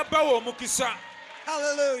 katonda ajja bawa omukisa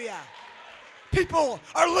Hallelujah. People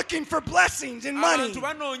are looking for blessings and money. abantu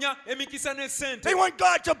banoonya emikisa n'essente They want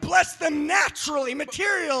God to bless them naturally,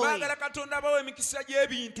 materially. baagala katonda abawa emikisa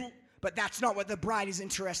gy'ebintu But that's not what the bride is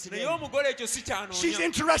interested naye in. omugole ekyo si She's kyanoonya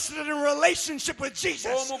interested in a relationship with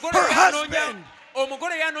Jesus, omugole her yanoonya husband.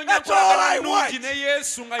 omugole yanoonya That's all I nkolagana want. nungi ne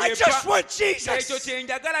yesu nga I just yekka want ekyo Jesus. kye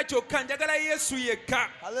njagala kyokka njagala yesu yekka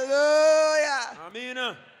Hallelujah.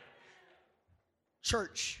 amiina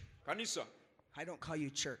Church. kanisa I don't call you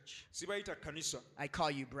church. sibayita kanisa I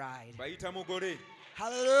call you bride. bayita mugole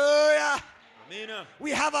Hallelujah. amiina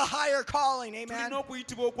We have a higher calling. tulina Amen.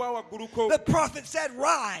 okuyitibwa okwa wagguluko The prophet said,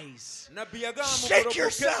 rise. nabbi yagamba Shake mugolokoke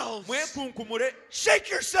yourselves. mwekunkumule Shake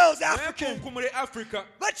yourselves, African. mwekunkumule africa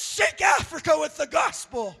Let's shake Africa with the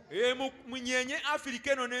gospel. munyenye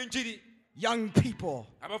afirika eno n'enjiri Young people,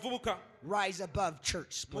 abavubuka rise above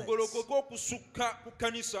church splits. mugolokoke okusukka ku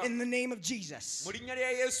kkanisa In the name of Jesus, mu linnya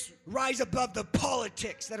lya yesu rise above the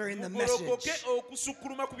politics that are in the message. mugolokoke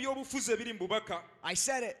okusukkuluma ku by'obufuzi ebiri mu bubaka I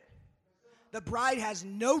said it. The bride has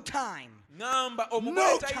no time ŋŋamba No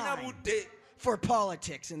omugole talina time. budde for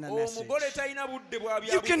politics in the message. omugole talina budde bwa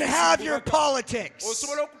You can byabufuzi have mu your bubaka. politics,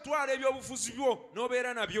 osobola okutwala ebyobufuzi byo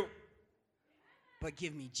n'obeera nabyo but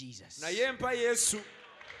give me Jesus. naye mpa yesu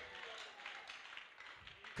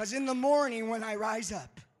Because in the morning when I rise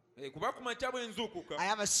up, kuba ku makya bwe nzuukuka I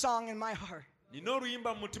have a song in my heart. nina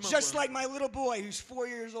oluyimba mu mutima Just gwange. like my little boy who's 4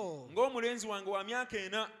 years old. ng'omulenzi wange wa myaka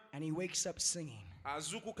ena And he wakes up singing,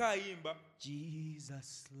 azuukuka ayimba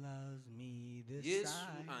Jesus loves me this yesu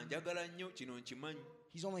I. anjagala nnyo kino nkimanyi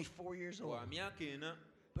He's only 4 years old. wa myaka ena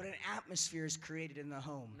But an atmosphere is created in the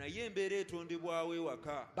home naye embeera etondebwawo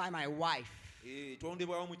ewaka by my wife.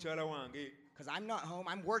 etondebwawo mukyala wange Because I'm not home,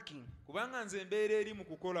 I'm working. kubanga nze embeera eri mu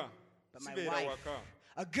kukola But my sibeera wife, waka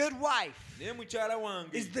a good wife, naye mukyala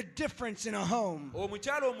wange is the difference in a home.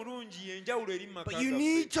 omukyala omulungi yenjawulo eri mu maka But you gaffe.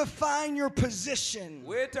 need to find your position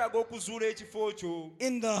weetaaga okuzuula ekifo kyo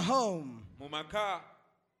in the home. mu maka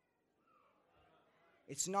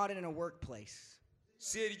It's not in a workplace.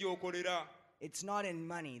 si eri gy'okolera It's not in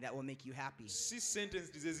money that will make you happy. si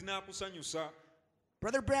sentensi ze zinaakusanyusa.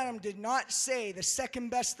 Brother Branham did not say the second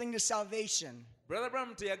best thing to salvation brother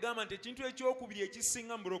Branham teyagamba nti ekintu ekyokubiri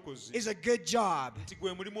ekisinga mu bulokozi is a good job, nti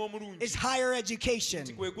gwe mulimu omulungi is higher nti education.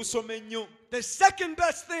 gwe kusoma ennyo. The second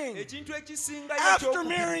best thing ekintu ekisinga after ekyokubiri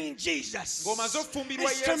marrying Jesus ng'omaze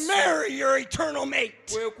okufumbirwa is to yesu marry your eternal mate.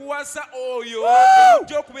 kwe kuwasa oyo Woo!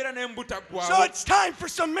 ojja okubeera naye mu So butaggwaawo. it's time for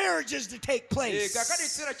some marriages to take place. kakati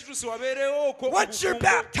ekiseera kituuse wabeerewo Once you're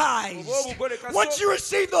baptized, once you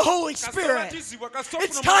receive the Holy Spirit,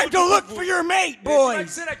 it's time to look for your mate, boys.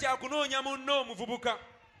 kiseera kya kunoonya munno omuvubuka.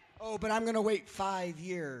 Oh, but I'm going to wait 5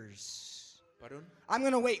 years. Pardon? I'm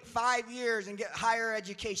going to wait 5 years and get higher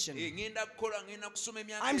education. ŋŋenda kukola ŋŋenda kusoma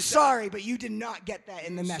emyaka I'm etaano. sorry, but you did not get that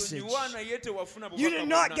in the message. Nsonyiwa naye tewafuna You bubaka did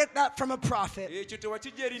not bwonna. get that from a prophet. ekyo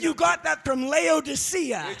tewakijja eri You nabbi. got that from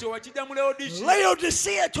Laodicea. ekyo wakijja mu Laodicea.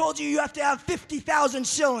 Laodicea told you have to have 50,000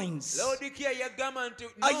 shillings. Laodicea yagamba nti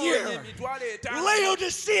A year. noonya emitwalo etaano.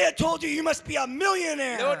 Laodicea told you you must be a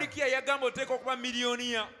millionaire. Laodicea yagamba oteeka okuba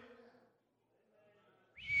miliyoniya.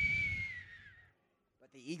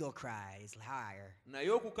 But the eagle cry is higher. naye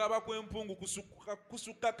okukaaba kw'empungu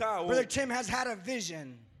kusukkako awo. Brother Tim has had a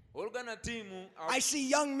vision. oluganda ttiimu I see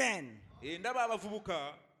young men ndaba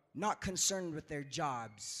abavubuka not concerned with their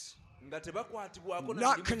jobs, nga tebakwatibwako na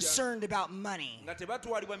not mirimu gyabwe, concerned about money. nga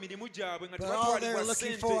tebatwalibwa mirimu gyabwe nga But all they're tebatwalibwa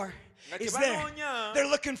looking ssente for nga is tebanoonya they're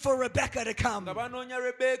looking for Rebecca to nga come. banoonya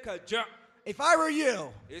Rebeka jja. If I were you,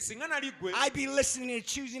 Singa nali ggwe I'd be listening to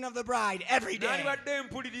Choosing of the Bride every day. naalibadde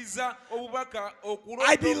mpuliriza obubaka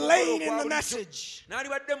I'd be laying in okwa the bulijjo. message.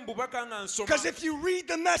 naalibadde mu bubaka nga nsoma Because if you read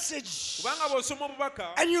the message kubanga bw'osoma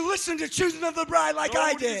obubaka and you listen to Choosing of the Bride like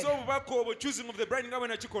I did, n'owuliriza obubaka obwo choosing of the bride nga bwe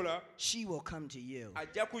nakikola she will come to you.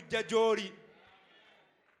 ajja kujja gy'oli.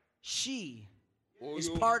 She is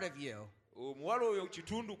Oyo part of you. omuwala oyo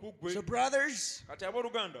kitundu ku ggwe. So, brothers, kati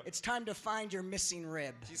abooluganda it's time to find your missing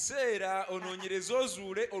rib. kiseera onoonyereze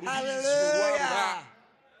ozuule olubirizi Hallelujah. olwabula.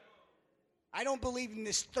 I don't believe in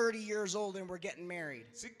this 30 years old and we're getting married.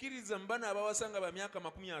 sikkiriza mu bano abawasa nga bamyaka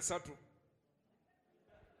 30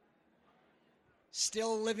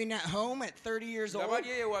 Still living at home at 30 years nga old. bali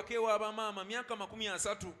eyo waka ewa bamaama myaka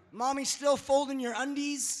 30. Mommy still folding your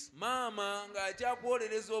undies. maama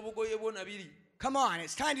ng'akyakwolereza obugoye bwo nabiri. Come on,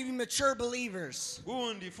 it's time to be mature believers.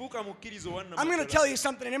 gundi fuuka mukkirizo wanna I'm going to matala. tell you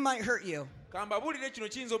something and it might hurt you. kambabuulire kino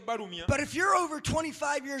kiyinza obbalumya. But if you're over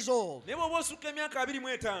 25 years old, naye bw'oba osukka emyaka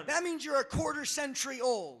 25 that means you're a quarter century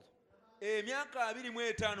old. emyaka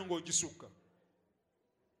 25 ng'ogisukka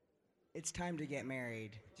It's time to get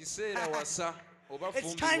married. kiseera wasa oba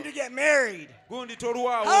It's time to fumbirwa. get married. gundi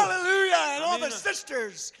tolwawo. Hallelujah. And all the Amina.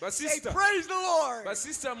 sisters say, Basista. praise the Lord.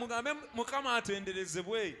 basista mugambe mukama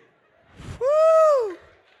atenderezebwe. Woo!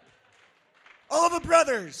 All the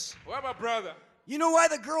brothers. oba babrother You know why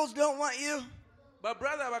the girls don't want you?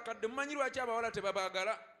 babrother abakadde mumanyi lwaki abawala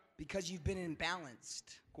tebabaagala. Because you've been imbalanced.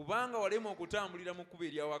 kubanga walema okutambulira mu kkubo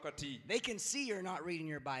erya wakati. They can see you're not reading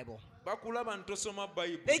your Bible. bakulaba ntosoma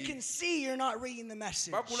They bayibuli. can see you're not reading the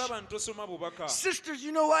message. bakulaba ntosoma bubaka. Sisters,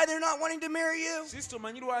 you know why they're not wanting to marry you? sisito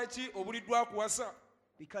manyi lwaki obuliddwa kuwasa.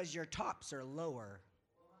 Because your tops are lower.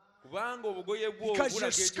 kubanga obugoye bwo Because your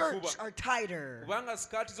bulaga skirts ekifuba are tighter. kubanga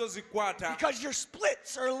sikaati zo zikwata Because your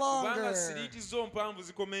splits are kubanga longer. siriiti zo mpanvu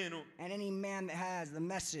zikoma eno And any man that has the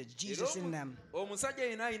message, Era Jesus in them, omusajja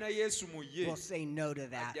yenna alina yesu mu ye will say no to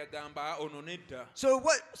that. ajja gamba ono nedda So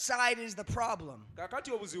what side is the problem?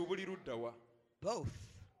 kaakati obuzibu buli ludda wa Both.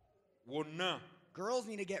 wonna Girls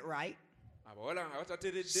need to get right. abawala nga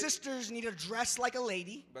batateredde Sisters need to dress like a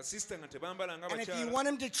lady. basisita nga tebambala nga And if you bakyala want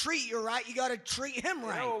him to treat you right, you got to treat him era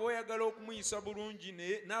right. oba oyagala okumuyisa bulungi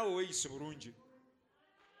naye naawe weeyise bulungi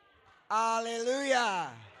Hallelujah.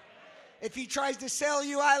 If he tries to sell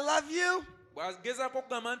you, I love you, bw'agezaako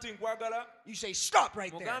okugamba nti nkwagala you say, stop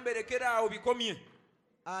right there. mugambe lekera awo bikomye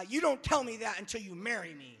You don't tell me that until you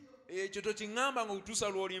marry me. ekyo tokiŋŋamba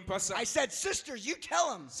ng'okutuusa lw'olimpasa I said, sisters, you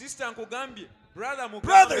tell him. sisita nkugambye brother mugambe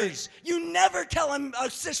Brothers, you never tell him a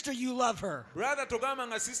sister you love her brother togamba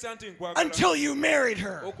nga sisita nti nkwagala until you married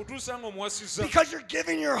her. okutuusa ng'omuwasizza Because you're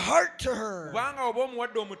giving your heart to her. kubanga oba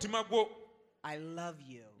omuwadde omutima gwo I love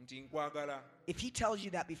you. nti nkwagala If he tells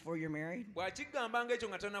you that before you're married, bw'akigamba ng'ekyo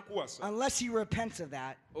nga tanakuwasa unless he repents of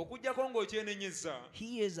that, okugjako ng'okyenenyezza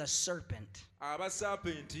he is a serpent. aba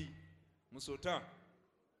saapenti musota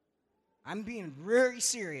I'm being very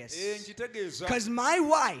serious. nkitegeeza Because my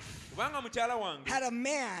wife kubanga mukyala wange had a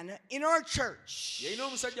man in our church yalina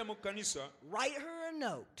omusajja mu kkanisa write her a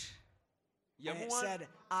note, and it yamuwa said,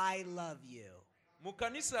 I love you. mu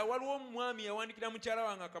kkanisa waliwo omwami yawandikira mukyala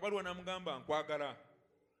wange akabalwa n'amugamba nkwagala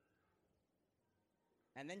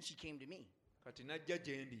And then she came to me. kati najja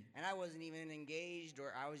gye ndi And I wasn't even engaged,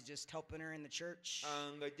 or I was just helping her in the church.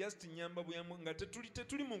 nga just nyamba buyamu nga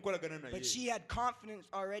tetuli mu nkolagana But naye she had confidence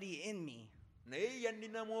already in me. naye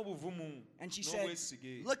yanninamu obuvumu And she said,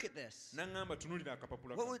 n'obwesige look at this. n'aŋŋamba tunulira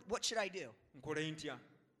akapapula kano. What should I do? nkole ntya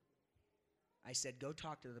I said, go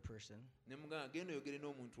talk to the person ne mugamba genda oyogere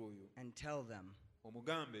n'omuntu oyo and tell them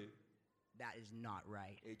omugambe that is not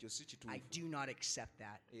right. ekyo si I kituufu do not accept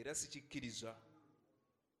that. era sikikkiriza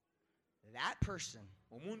That person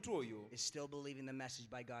omuntu oyo is still believing the message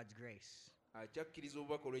by God's grace. akyakkiriza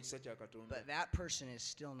obubaka olw'ekisa kya katonda But that person is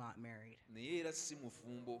still not married. naye era si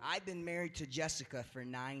mufumbo I've been married to Jessica for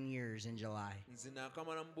 9 years in July. nze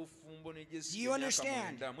naakamala mu bufumbo ne Jessica Do you emyaka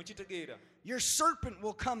understand? 9. Mukitegeera Your serpent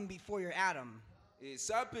will come before your Adam.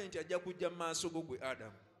 saapenti ajja kujja mu maaso go gwe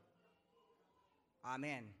adamu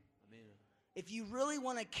Amen. Amen. If you really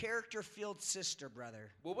want a character-filled sister,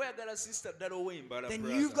 brother, bw'oba oyagala sisita ddala ow'embala then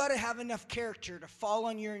brother, you've got to have enough character to fall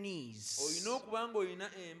on your knees olina okuba ng'olina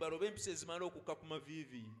embalo oba empisa ezimala okukka ku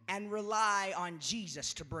maviivi and rely on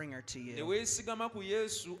Jesus to bring her to ne you. weesigama ku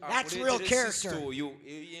yesu That's real akuleetere character. sisita oyo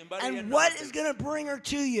eyo embala And what is going to bring her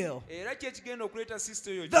to you? era ki ekigenda okuleeta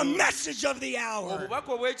sisita oyo The gy'oli? message of the hour.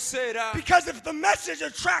 obubaka obw'ekiseera Because if the message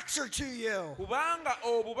attracts her to you, kubanga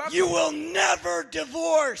obubaka you will never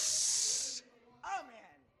divorce.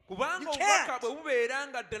 Amen. kubanga You obubaka can't. bwe bubeera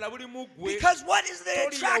nga ddala buli mu ggwe Because what is the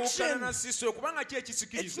toliyawukana attraction? na sisita oyo kubanga ki It's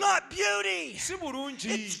ekisikiriza not beauty. si bulungi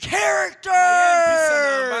It's naye empisa character.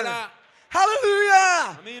 n'ambala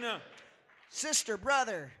Hallelujah. amiina Sister,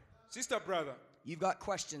 brother, sister brother you've got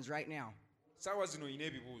questions right now. saawa zino olina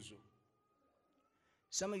ebibuuzo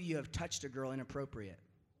Some of you have touched a girl inappropriate.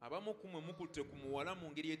 abamu kumwe mukutte ku muwala mu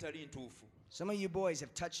ngeri etali ntuufu Some of you boys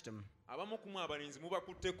have touched them. abamu kumwe abalenzi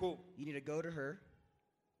mubakutteko You need to go to her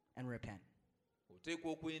and repent.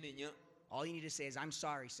 oteekwa okwenenya All you need to say is, I'm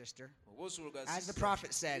sorry, sister. oba osologa As the sister,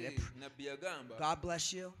 prophet said, nabbi yagamba God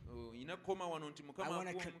bless you. olina kukoma wano nti I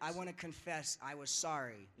mukama want to confess I was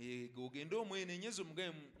sorry. ogende omwenenyeze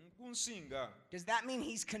omugabe nkunsinga Does that mean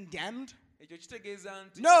he's condemned? ekyo kitegeeza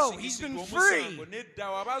nti No, asingiziddwa he's been omusango. free. Nedda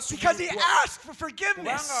aba Because he asubiddwa asked for kubanga aba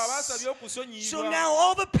forgiveness. asabye okusonyiyibwa So now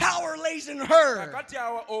all the power lays in her kakati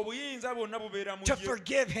awo obuyinza bwonna bubeera mu to ye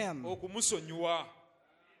forgive him. okumusonyiwa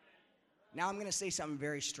Now I'm going to say something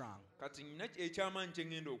very strong. kati nina ekyamaanyi kye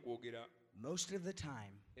ŋŋenda okwogera Most of the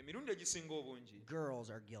time, emirundi egisinga obungi girls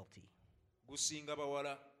are guilty. gusinga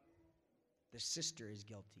bawala The sister is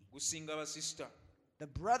guilty. gusinga basisita The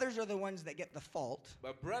brothers are the ones that get the fault,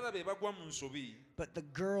 babrother be bagwa mu nsobi but the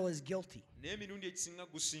girl is guilty. naye emirundi egisinga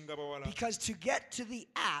gusinga bawala Because to get to the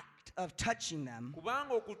act of touching them,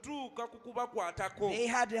 kubanga okutuuka ku kubakwatako they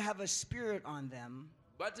had to have a spirit on them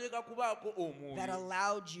bateeka kubaako that omwoyo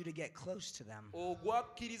allowed you to get close to them.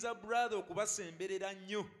 ogwakkiriza brother okubasemberera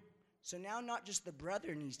nnyo So now not just the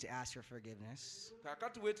brother needs to ask for forgiveness,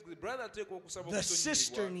 kaakati wetu brother ateeka okusaba the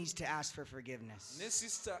sister okusonyiyibwa needs to ask for forgiveness. ne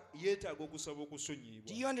sister yeetaaga okusaba Do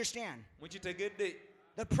okusonyiyibwa you understand? mukitegedde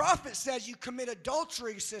The prophet says you commit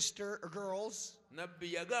adultery, sister or girls,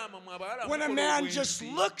 nabbi yagamba mu abawala when a mukola man just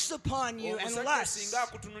obwenzi. looks upon you and omusajja lusts. singa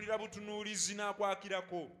akutunuulira butunuulizi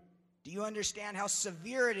n'akwakirako Do you understand how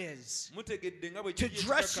severe it is mutegedde nga bwe to kiri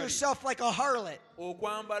dress ekikakali yourself like a harlot,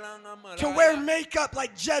 okwambala nga to wear malaaya makeup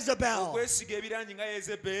like Jezebel? okwesiga ebirangi nga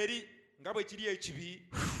Yezeberi nga bwe kiri ekibi.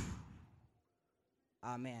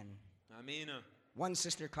 Amen. Amiina. One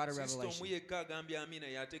sister caught a Sisita omu revelation. yekka agambye amiina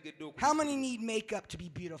yategedde How many need makeup to be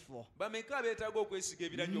beautiful? bameka abeetaaga okwesiga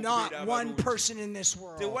ebirangi okubeera Not one abalungi. person in this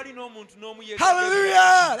world. Tewali n'omuntu n'omu yeetaaga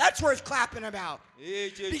Hallelujah! That's worth clapping about.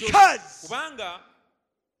 Kyekyo. Because kubanga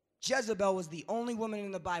Jezebel was the only woman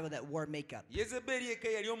in the Bible that wore makeup. Yezeberi yekka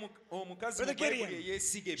yali omukazi Brother mu Bayibuli Gideon,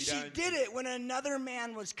 eyeesiga She ebirangi. did it when another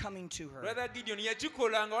man was coming to her. Brother Gideon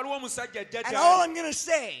yakikola nga waliwo omusajja ajja And all gy'ali. I'm going to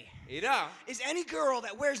say Era is any girl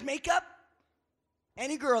that wears makeup,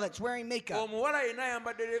 any girl that's wearing makeup, omuwala yenna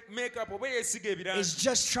ayambadde makeup oba yeesiga is ebirangi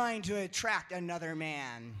just trying to attract another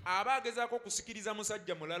man. aba agezaako okusikiriza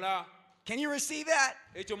musajja mulala. Can you receive that?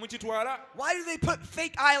 Ekyo mukitwala. Why do they put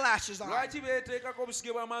fake eyelashes on? Lwaki beeteekako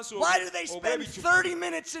obusige bw'amaaso Why do they spend obw'ebicupa? 30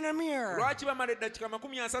 minutes in a mirror? Lwaki bamala eddakiika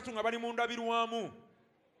 30 nga bali mu ndabirwamu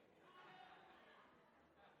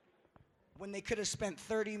When they could have spent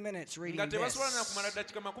 30 minutes reading nga tebasobola na kumala this.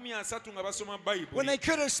 eddakiika 30 nga basoma When bayibuli they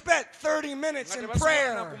could have spent 30 minutes nga in tebasobola na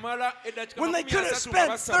prayer. kumala eddakiika When they could have 30 nga spent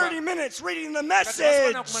 30 basaba minutes reading the nga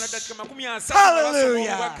tebasobola na message. kumala eddakiika 30 nga basoma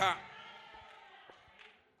Hallelujah. obubaka.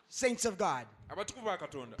 Saints of God. Abatukuvu ba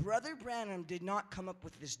Katonda. Brother Branham did not come up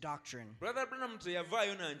with this doctrine Brother Branham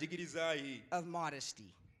teyavaayo na njigiriza ye of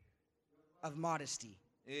modesty. Of modesty.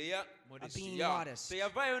 eya being modesty. modest.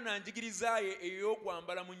 Teyavaayo na njigiriza ye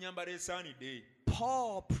ey'okwambala mu nnyambala esaanidde.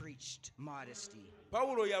 Paul preached modesty.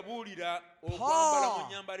 Pawulo yabuulira okwambala mu Paul.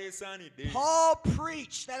 nnyambala esaanidde. Paul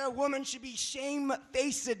preached that a woman should be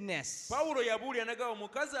shamefacedness. Pawulo yabuulira naga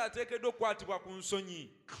omukazi ateekeddwa okukwatibwa ku nsonyi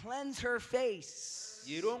Cleanse her face.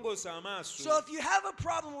 yerongoosa amaaso. So if you have a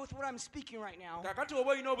problem with what I'm speaking right now, kakati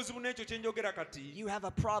oba olina obuzibu n'ekyo kye njogera kati you have a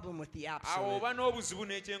problem with the awo absolute. oba n'obuzibu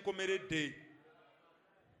n'ekyenkomeredde.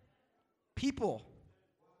 People,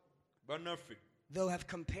 Bannaffe though, have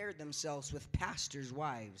compared themselves with pastors'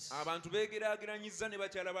 wives. abantu beegeraageranyizza ne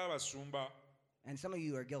bakyala b'abasumba And some of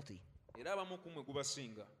you are guilty. era abamu ku mmwe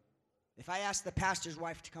gubasinga. If I ask the pastor's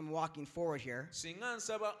wife to come walking forward here, Singa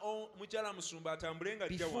nsaba mukyala musumba atambule nga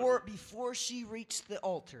ajja before she reached the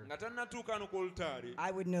altar, nga tannatuuka ano ku olutaale,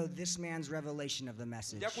 I would know this man's revelation of the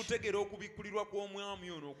message. nja kutegeera okubikkulirwa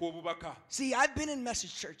kw'omwami ono okw'obubaka. See, I've been in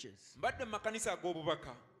message churches, Mbadde mu makanisa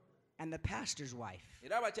ag'obubaka and the pastor's wife,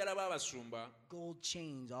 era abakyala b'abasumba gold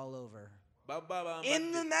chains all over. baba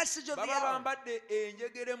In the message of the hour, bambadde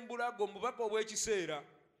enjegere mu bulago mu bubaka obw'ekiseera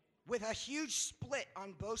with a huge split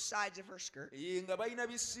on both sides of her skirt, nga balina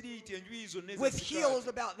bisiriiti enjuyi zonna with eza heels sikaati.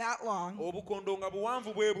 about that long. Obukondo nga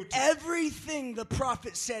buwanvu bwe buti. Everything the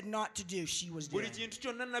prophet said not to do, she was Buli doing. kintu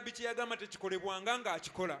kyonna nabbi kye yagamba tekikolebwanga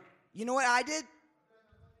ng'akikola. You know what I did?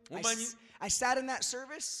 Mumanyi I sat in that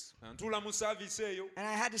service, ntuula mu saaviisi eyo and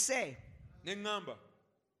I had to say ne ŋŋamba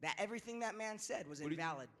that everything that man said was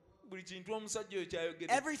invalid. buli kintu omusajja oyo kyayogedde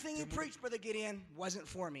Everything he temu- preached, Brother Gideon, wasn't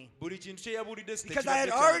for me. buli kintu kye yabuulidde si Because I had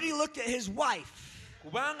tekibadde already kyange. looked at his wife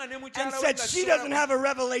kubanga ne and mukyala we said nga she sisobola doesn't ku- have a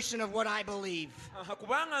revelation of what I believe. Aha,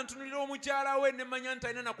 kubanga ntunulira omukyala we ne manya nti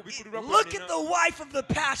alina na kubikkulirwa Look at the wife of the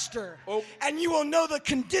pastor, and you will know the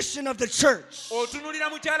condition of the church. otunulira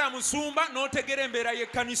mukyala musumba n'otegera embeera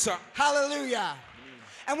y'ekkanisa. Hallelujah.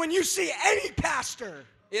 And when you see any pastor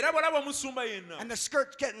era bw'olaba omusumba yenna and the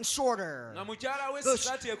skirt's getting shorter, nga mukyala we The-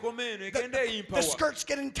 sikaati ekoma eno the, egenda the eyimpawa skirt's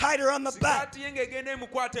getting tighter on the back, sikaati ye ng'egenda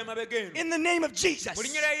emukwata emabega eno in the name of mu Jesus,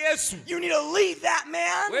 linnya lya yesu you need to leave that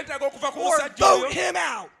man weetaaga okuva ku or musajja vote oyo him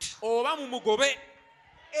out. oba mumugobe.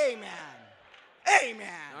 Amen. Amen.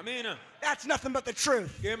 Amiina. That's nothing but the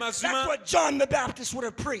truth. Ge That's mazima what John the Baptist would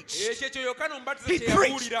have preached. ekyo ekyo Yokaana Omubatiza He kye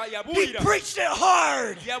preached. yabuulira He preached it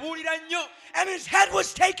hard, yabuulira nnyo and his head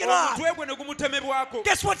was taken off. omutwe gwe ne gumutemebwako.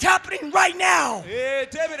 Guess what's happening right now?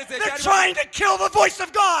 Teebereza They're ekyali trying to kill the voice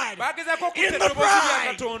of God bagezaako in okutta the eddoboozi lya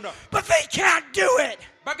bride, Katonda. but they can't do it.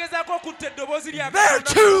 Bagezaako okutta eddoboozi lya They're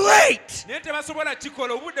Katonda too late. naye tebasobola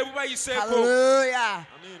kikola obudde bubayiseeko. Hallelujah.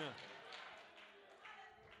 Amiina.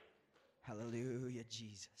 Hallelujah,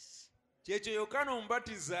 Jesus. kyekyo Yokaana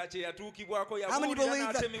Omubatiza kye yatuukibwako How many yabuulira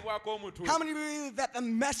believe that- n'atemebwako omutwe. How many believe that the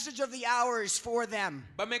message of the hour is for them?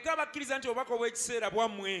 bameka bakkiriza nti obubaka obw'ekiseera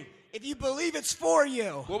bwammwe If you believe it's for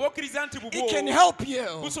you, bw'oba okkiriza nti it can bubwo help you.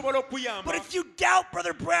 busobola okuyamba. But if you doubt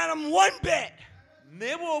Brother Branham one bit,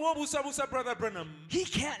 naye bw'oba obuusabuusa Brother Branham he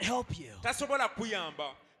can't help you. tasobola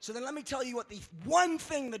kuyamba. So then let me tell you what the one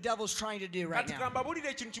thing the devil's trying to do right kati now. kambabuulira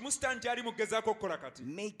ekintu kimu sitaani kyali mugezaako okukola kati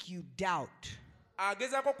Make you doubt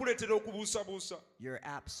agezaako okuleetera okubuusabuusa your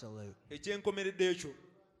absolute. ekyenkomeredde ekyo.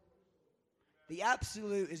 The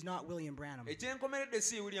absolute is not William Branham. ekyenkomeredde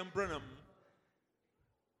si William Branham,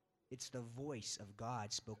 It's the voice of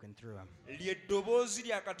God spoken through him. ly'eddoboozi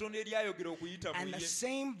lya Katonda eryayogera okuyita mu And the ye.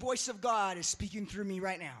 same voice of God is speaking through me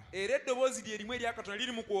right now. Era eddoboozi lye limu erya Katonda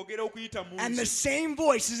liri mu kwogera okuyita mu And the nze. same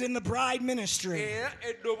voice is in the bride ministry. Era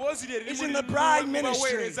eddoboozi lye Is lirimu in the bride mu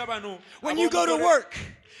ministry. baweereza bano. When you go to work,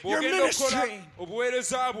 your Bw'ogenda okukola ministry.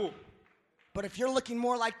 obuweereza bwo, But if you're looking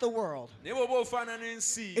more like the world, naye bw'oba ofaanana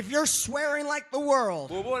ensi, if you're swearing like the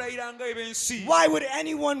world, bw'oba olayira nga eb'ensi, why would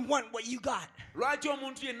anyone want what you got? lwaki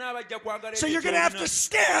omuntu yenna abajja kwagala So ekyo you're going to have ky'olina? to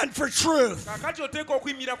stand for truth. Kakati oteeka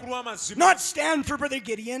okuyimirira ku lw'amazima, Not stand for Brother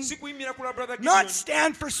Gideon. si kuyimirira ku lwa brother Not Gideon,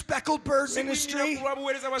 stand for Speckled Bird si kuyimirira Ministry. ku lwa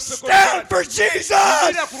buweereza bwa Stand Sekondi, for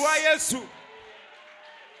yimirira ku Jesus. lwa Yesu.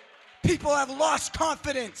 People have lost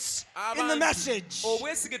confidence in the Abantu message.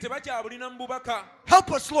 obwesige tebakyabulina mu bubaka.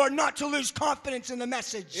 Help us, Lord, not to lose confidence in the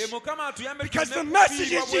message. Mukama atuyambe Because tuleme the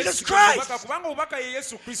message is kufiibwa Jesus bwesige mu Christ. bubaka, kubanga obubaka ye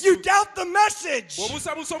Yesu Kristo. You doubt the message,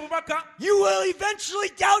 Bw'obusabusa obubaka, you will eventually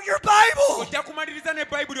doubt your Bible. ojja kumaliriza ne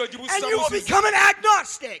Bayibuli And you will ogibusabusiza. become an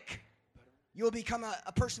agnostic. You will become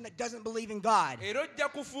a person that doesn't believe in God. Era ojja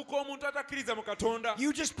kufuuka omuntu atakkiriza mu Katonda.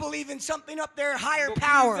 You just believe in something up there, higher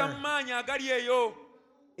Okkiriza mu power. maanyi agali eyo.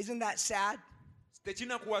 Isn't that sad?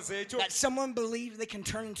 Tekinakuwaza ekyo That someone believes they can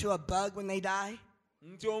turn into a bug when they die?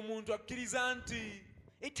 nti omuntu akkiriza nti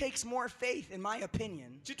It takes more faith, in my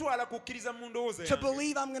opinion, kitwala kukkiriza mu ndowooza to yange.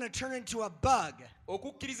 believe I'm going to turn into a bug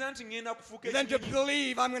Okukkiriza nti ŋŋenda kufuuka than to ekinyonyi.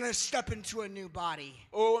 believe I'm going to step into a new body.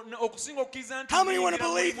 Okusinga okukkiriza nti How many want to nnyingira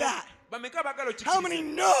mu believe mulimu. that? Bameka abagala How many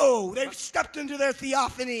okikkiriza? know they've stepped into their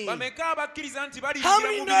theophany? Bameka abakkiriza nti How baliyingira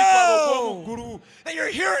many mu mubiri gwabwe know ogw'omu ggulu? that you're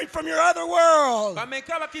hearing from your other world?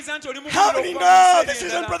 Bameka abakkiriza nti oli mu How mubiri many okuva mu know nsi this eri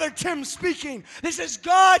isn't endala? Brother Tim speaking? This is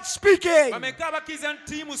God speaking. Bameka abakkiriza nti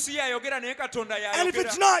tiimu si yayogera naye Katonda And if yayogera.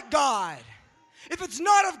 it's not God, if it's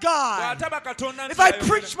not of God, Bw'ataba Katonda nti if I yayogera.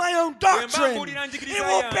 preach my own Bwe doctrine, mba mbuulira njigiriza it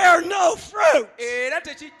will yange. bear no fruit. Era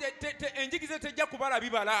enjigiriza tejja kubala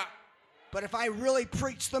bibala. But if I really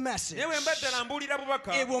preach the message, Naye bwe mba ddala mbuulira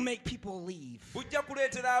bubaka, it will make people leave. bujja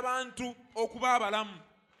kuleetera abantu okuba abalamu.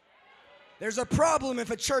 There's a problem if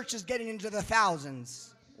a church is getting into the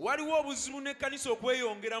thousands. Waliwo obuzibu n'ekkanisa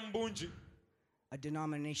okweyongera mu bungi. A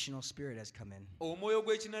denominational spirit has come in. Omwoyo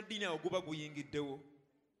gw'ekinaddiini awo guba guyingiddewo.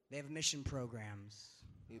 They have mission programs.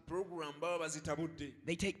 Program baba bazitabudde.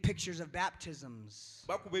 They take pictures of baptisms.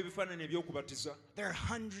 Bakuba ebifaananyi eby'okubatiza. There are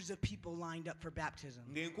hundreds of people lined up for baptism.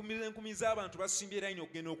 Ng'enkumi n'enkumi z'abantu basimbye layini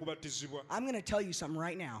okugenda okubatizibwa. I'm going to tell you something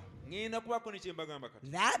right now. Ngenda kubaako ne kye mbagamba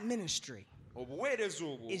kati. That ministry Obuweereza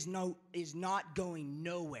obwo is not going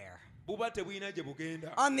nowhere. buba tebulina gye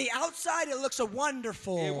bugenda. On the outside, it looks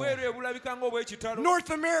wonderful. Ebweru ebulabika ng'obw'ekitalo. North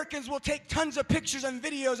Americans will take tons of pictures and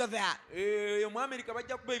videos of that. Mu Amerika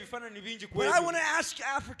bajja kuba ebifaananyi bingi ku But I ebyo. want to ask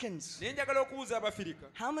Africans, Naye njagala okubuuza Abafirika.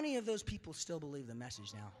 how many of those people still believe the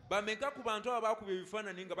message now? Bameka ku bantu abo baakuba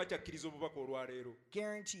ebifaananyi nga bakyakkiriza obubaka olwaleero?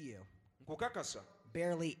 Guarantee you, Nkukakasa.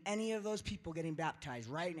 barely any of those people getting baptized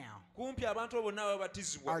right now Kumpi abantu abo bonna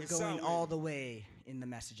ababatizibwa are going essaawa all eno the way in the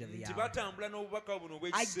message of the nti hour. batambula n'obubaka buno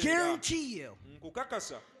I obw'ekiseera. guarantee you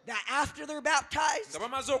Nkukakasa that after they're baptized, nga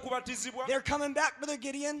bamaze okubatizibwa they're coming back, Brother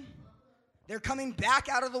Gideon. They're coming back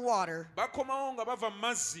out of the water, bakomawo nga bava mu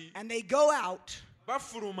mazzi and they go out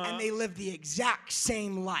bafuluma and they live the exact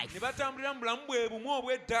same ne life. batambulira mu bulamu bwe bumu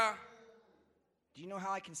obw'edda. Do you know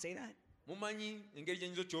how I can say that? Mumanyi engeri gye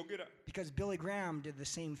nyinza okyogera? Because Billy Graham did the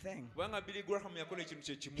same thing. Kubanga Billy Graham yakola ekintu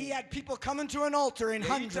kye kimu. He had people coming to an altar in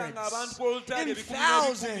hundreds, Yayitanga abantu ku olutaali in ebikumi n'ebikumi,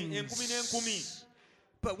 thousands. enkumi n'enkumi.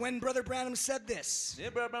 But when Brother Branham said this,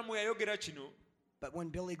 Naye Abrahamu yayogera kino, but when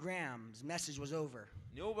Billy Graham's message was over,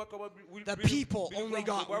 naye obubaka bwa the Billy people Graham only bwe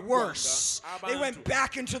got bwaggwanga, worse. They went abantu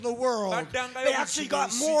back into the world. baddangayo They mu actually kino got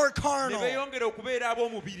nsi, more ne carnal. beeyongera okubeera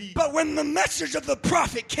ab'omubiri. But when the message of the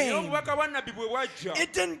prophet Naye came, obubaka bwa nnabbi bwe bwajja,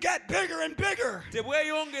 it didn't get bigger and bigger.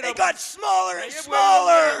 tebweyongera It got smaller and naye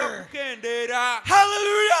bweyongera smaller. kukendeera.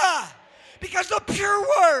 Hallelujah! Because the pure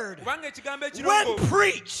word, Kubanga ekigambo when ekirongoofu,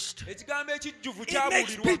 preached, ekigambo ekijjuvu it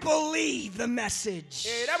makes kyabuulirwa, people leave the message.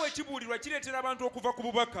 era bwe kibuulirwa kireetera abantu okuva ku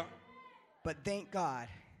bubaka. But thank God,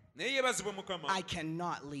 Naye yeebazibwe Mukama, I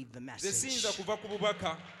cannot leave the nze siyinza message. kuva ku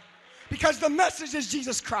bubaka. Because the message is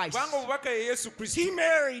Jesus Christ. Kubanga obubaka ye Yesu Kristo. He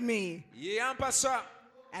married me Ye yampasa.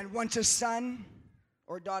 and once a son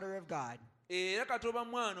or daughter of God. Era kati oba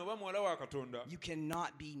mwana oba muwala wa Katonda, You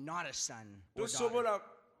cannot be not a son or daughter.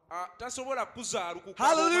 tasobola kuzaalukuka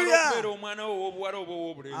Hallelujah. okubeera omwana we ow'obuwala oba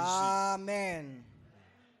ow'obulenzi. Amen.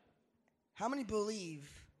 How many believe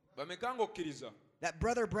Bameka ng'okkiriza that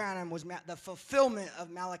Brother Branham was the fulfillment of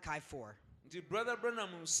Malachi 4? nti Brother Branham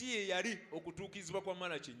si ye yali okutuukizibwa kwa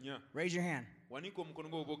Malaki 4? Raise your hand. Wanika omukono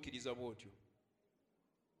gwo oba okkiriza bw'otyo.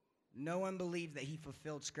 No one believes that he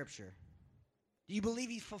fulfilled Scripture. Do you believe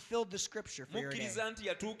he fulfilled the Scripture for your day? mukkiriza nti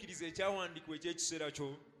yatuukiriza ekyawandiikibwa eky'ekiseera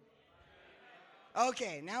kyo?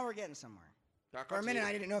 Okay, now we're getting somewhere. For a minute,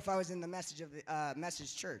 I didn't know if I was in the message of the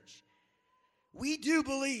message church. We do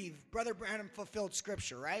believe Brother Branham fulfilled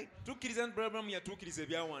Scripture, right? tukkiriza nti Brother Branham yatuukiriza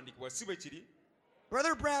ebyawandiikibwa, si bwe kiri?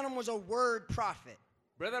 Brother Branham was a word prophet.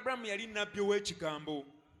 Brother Branham yali nnabbi ow'ekigambo.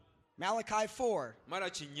 Malachi 4,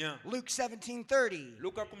 Malaki 4, Luke 17:30,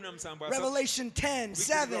 Luka 17, Revelation 10:7.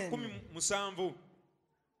 17.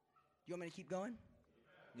 You want me to keep going?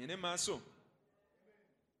 Nyene maaso.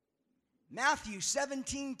 Matthew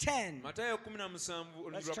 17:10. Matayo 17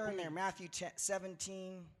 Let's olulwa turn there. 10. Matthew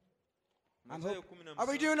 17. Matayo Are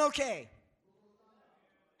we 17. doing okay?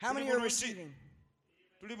 How many are bulungi. receiving?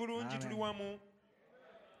 Tuli bulungi, Amen. tuli wamu.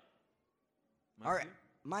 All right.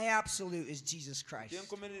 My absolute is Jesus Christ.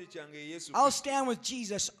 Kyenkomerere kyange ye Yesu. I'll stand with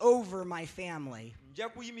Jesus over my family. Nja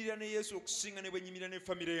kuyimirira ne Yesu okusinga ne bwe nyimirira ne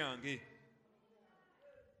famire yange.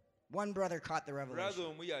 One brother caught the Brother revelation.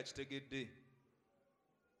 omu yakitegedde.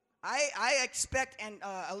 I expect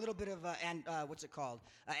a little bit of what's it called?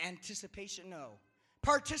 Anticipation? No.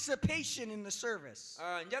 Participation in the service.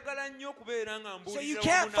 Njagala nnyo okubeera nga So you mbuulirira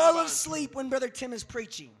can't wamu fall n'abantu. asleep when Brother Tim is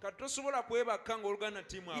preaching. Kati tosobola kwebaka ng'oluganda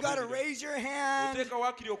ttiimu You got to abuulira. raise your hand. Oteeka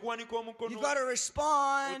waakiri okuwanika You omukono. got to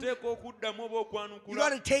respond. Oteeka okuddamu oba You okwanukula. got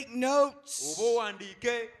to take notes. Oba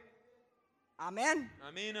owandiike. Amen.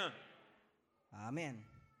 Amiina. Amen.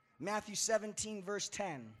 Matthew 17, verse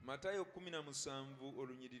 10. Matayo 17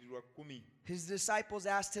 olunyiriri lwa 10. His disciples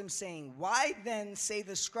asked him, saying, Why then say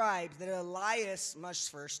the scribes that Elias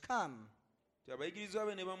must first come? Abayigirizwa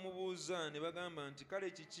be ne bamubuuza ne bagamba nti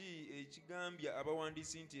kale kiki ekigambya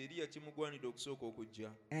abawandiisi nti Eriya kimugwanidde okusooka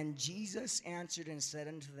okujja? And Jesus answered and said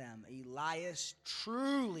unto them, Elias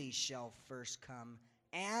truly shall first come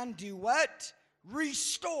and do what?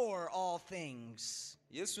 Restore all things.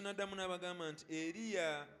 Yesu n'addamu n'abagamba nti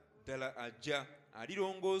Eriya ddala ajja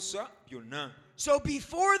alirongoosa byonna. So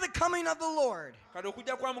before the coming of the Lord, Kati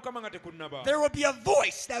okujja kwa Mukama nga tekunnaba. there would be a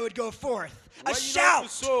voice that would go forth, a Walina shout,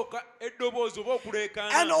 okusooka eddoboozi oba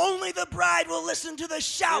okuleekaana. and only the bride will listen to the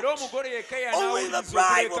shout. Era omugole yekka Only the y'anaawuliriza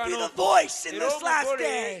bride will be okuleekaana the okwo. voice in Era this last omugole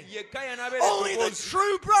day. yekka y'anaabeera Only the eddoboozi.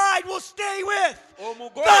 true bride will stay with.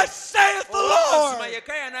 Omugole Thus saith the ow'amazima Lord.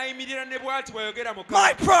 yekka y'anaayimirira ne bw'ati bw'ayogera My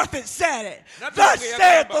Mukama. prophet said it. Nabbi Thus wange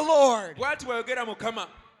saith yagamba, the Lord. bw'ati bw'ayogera Mukama.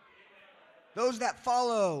 Those that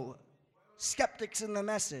follow skeptics in the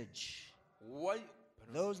message. Wa-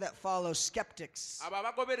 Those that follow skeptics. abo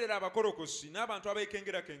abagoberera abakolokosi n'abantu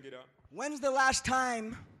abeekengerakengera. When's the last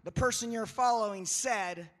time the person you're following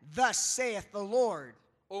said, Thus saith the Lord?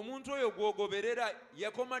 Omuntu oyo gw'ogoberera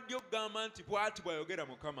yakoma ddi okugamba nti bw'ati bw'ayogera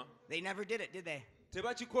Mukama. They never did it, did they?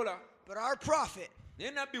 Tebakikola. But our prophet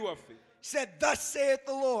Naye nabbi waffe said, Thus saith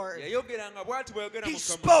the Lord. yayogeranga bw'ati bw'ayogera He Mukama.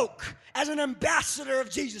 spoke as an ambassador of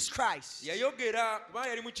Jesus Christ. Yayogera kuba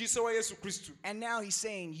yali mukiise wa Yesu Kristo. And now he's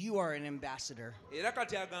saying, You are an ambassador. Era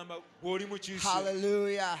kati agamba gw'oli mukiise.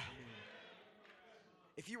 Hallelujah.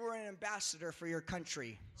 If you were an ambassador for your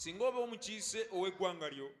country, Singa oba omukiise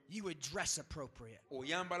ow'eggwanga lyo, you would dress appropriate.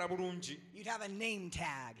 oyambala bulungi. You'd have a name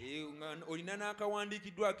tag. Nga olina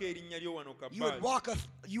n'akawandiikiddwako erinnya lyo wano ka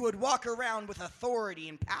You would walk around with authority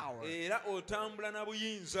and power. era otambula na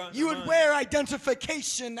buyinza. You would wear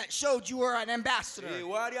identification that showed you were an ambassador.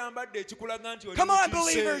 Waali ambadde ekikulaga nti oli Come on, mukiise.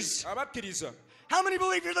 believers. Abakkiriza. How many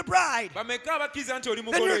believe you're the bride? Bameka abakkiriza nti oli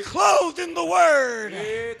Then you're mugole. clothed in the word.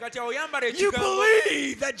 Kati awo oyambala You ekigambo.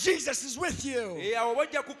 believe that Jesus is with you. Awo oba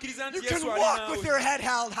ojja kukkiriza You nti can Yesu ali walk with naawe. your head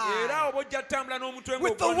held Era high. oba ojja kutambula n'omutwe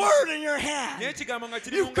With the ng'ogwanise. word in your hand. N'ekigambo nga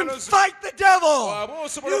kiri You mu can ngalo zo. fight the devil. Aba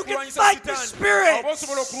osobola You can okulwanyisa fight the Sitaani. spirits. Aba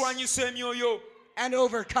osobola okulwanyisa emyoyo. And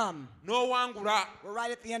overcome. N'owangula. We're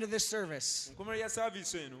right at the end of this service. Ku nkomerero ya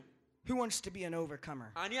saaviisi eno, Who wants to be an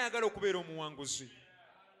overcomer? ani ayagala okubeera omuwanguzi?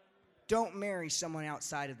 Don't marry someone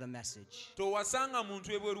outside of the message, Towasanga muntu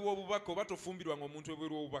ebweru w'obubaka oba tofumbirwanga omuntu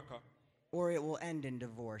ebweru w'obubaka. or it will end in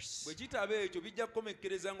divorce. Bwe kitaba ekyo bijja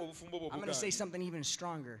kukomekkereza ng'obufumbo bwo I'm going to say bugaanye. something even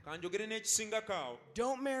stronger. Kanjogere n'ekisingako awo.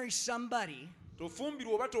 Don't marry somebody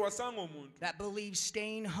Tofumbirwa oba towasanga omuntu that believes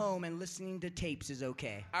staying home and listening to tapes is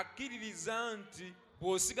okay. akkiririza nti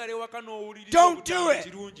bw'osigala ewaka n'owuliriza Don't do obutamu it.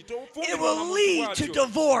 kirungi. It Tofumbirwa will muntu lead to bw'atyo.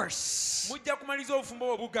 divorce. Mujja kumaliza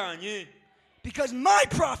obufumbo bwo bugaanye. Because my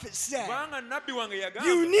prophet said, Kubanga nabbi wange you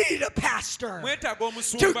yagamba need a pastor mwetaaga to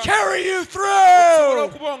omusumba carry you okusobola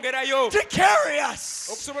through, okubongerayo, to carry us,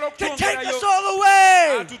 okusobola to take us okutwongerayo, all the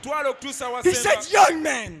way. atutwala okutuusa He said, wasemba. young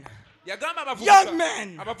men, yagamba Young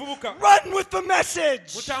men, abavubuka run with the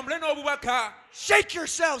message. mutambule n'obubaka Shake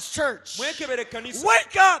yourselves, church. mwekebere ekkanisa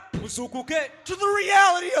Wake up muzuukuke to the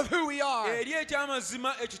reality of who we are. eri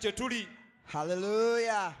eky'amazima ekyo kye tuli.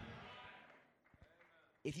 Hallelujah.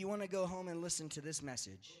 If you want to go home and listen to this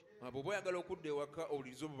message, bw'oba oyagala okudda ewaka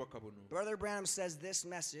owulirize obubaka buno, Brother Branham says this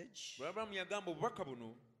message Branham yagamba obubaka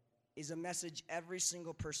buno is a message every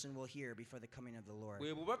single person will hear before the coming of the Lord.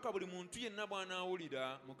 bwe bubaka buli muntu yenna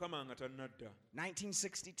bw'anaawulira mukama nga tannadda.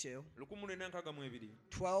 1962, 1962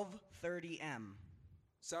 12:30 m.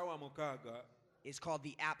 saawa 6 is called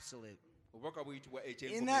the absolute. obubaka buyitibwa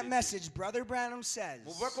In that message, Brother Branham says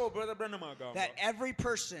mu bubaka obwo Brother Branham agamba that every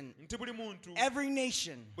person, nti buli muntu every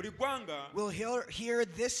nation buli ggwanga will hear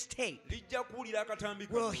this tape, lijja kuwulira akatambi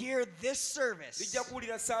will kano, hear this service. lijja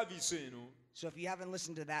kuwulira saaviisi eno. So if you haven't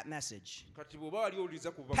listened to that message, Kati bw'oba wali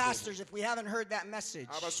owuliriza ku bubaka obwo, pastors, if we haven't heard that message,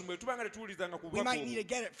 abasumba tubanga tetuwulirizanga ku we bubaka might need to obwo,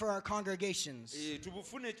 get it for our congregations.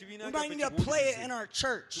 tubufune ekibiina We might kyaffe need to play it kibuulirize. in our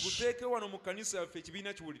church. tubuteeke wano mu kkanisa yaffe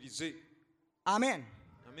ekibiina kiwulirize. Amen.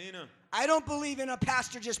 Amiina. I don't believe in a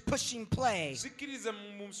pastor just pushing play sikkiriza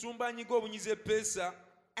mu musumba nyiga obunyiza epeesa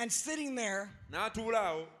and sitting there n'atuula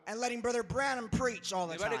awo and letting Brother Branham preach all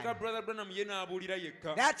the ne baleka time. Brother Branham ye n'abuulira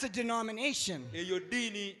yekka. That's a denomination. eyo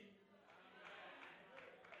ddiini.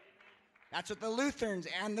 That's what the Lutherans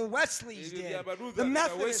and the Wesleys Ebyo did. byaba Luther, The byaba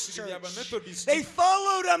Methodist Wesley, byaba Church. Methodist. They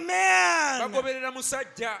followed a man. bagoberera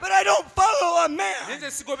musajja. But I don't follow a naye man. nze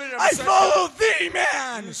sigoberera I musajja. follow the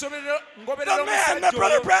man. ngoberera The man that omusajja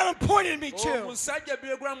Brother oyo. Branham pointed me to. omusajja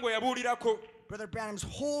Billy Graham gwe yabuulirako. Brother Branham's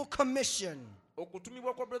whole commission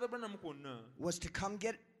okutumibwa kwa Brother Branham kwonna was to come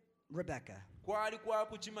get Rebecca kwali kwa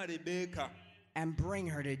kukima Rebeka and bring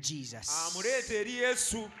her to Jesus. amuleeta eri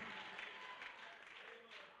Yesu.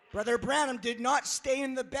 Brother Branham did not stay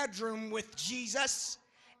in the bedroom with Jesus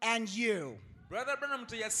and you. Brother Branham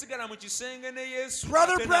teyasigala mu kisenge ne Yesu.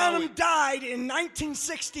 Brother ate Branham naawe. died in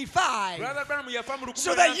 1965 Brother Branham yafa mu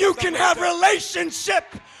so that you can have 1967.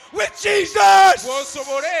 relationship with Jesus.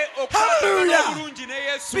 bw'osobole Hallelujah. okukwatagana obulungi ne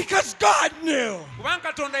Yesu. Because God knew kubanga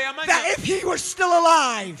Katonda that yamanya if he was still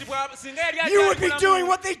alive, nti singa yali you would be akyali doing mulamu,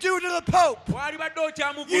 what they do to the Pope. wali badde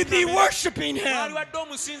You'd be okyamuvunamira, worshiping wali him. badde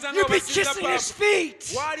omusinza nga You'd be obasinza kissing his Papa.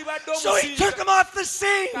 feet. wali badde So he took him omusinza off the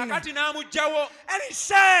scene. And kakati n'amugjawo he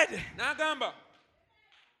said, n'agamba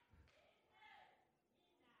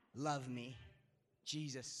love me.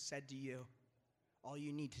 Jesus said to you, all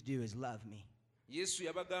you need to do is love me. Yesu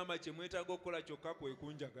yabagamba kye mwetaaga okukola kyokka kwe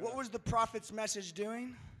kunjagala. What was the prophet's message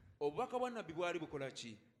doing? obubaka bwa nabbi bwali bukola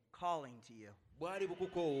ki? Calling to you. bwali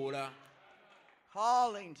bukukoowoola.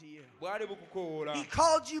 Calling to you. bwali bukukoowoola. He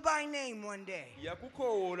called you by name one day.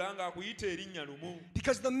 yakukoowoola ng'akuyita erinnya lumu.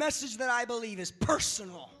 Because the message that I believe is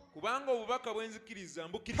personal. kubanga obubaka bwe nzikiriza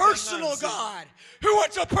mbukkiriza Personal nga nze. God. Who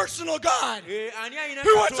wants a personal God? Ani alina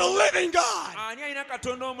Who wants a Katonda- living God? ani alina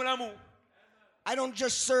katonda omulamu? I don't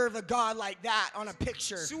just serve a God like that on a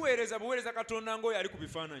picture. siweereza buweereza katonda ng'oyo ali ku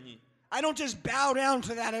bifaananyi. I don't just bow down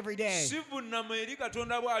to that every day. sivunnama eri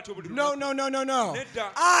katonda bw'atyo buli No, lunaku. no, no, no, no. Nedda.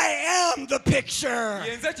 I am the picture.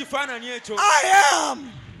 yenze kifaananyi ekyo. I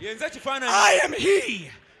am. yenze kifaananyi. I am He.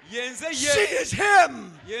 yenze She ye. is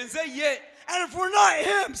Him. yenze ye. And if we're not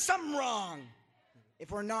Him, something wrong. If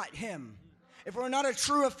we're not Him, if we're not a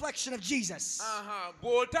true reflection of Jesus, Aha,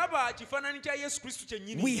 bw'otaba kifaananyi kya Yesu Kristo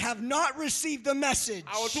kyennyini, we have not received the message.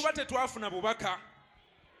 awo tuba tetwafuna bubaka.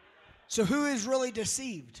 So who is really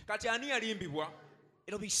deceived? kati ani yalimbibwa?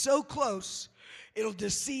 It'll be so close, it'll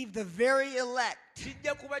deceive the very elect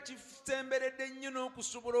kijja kuba kisemberedde nnyo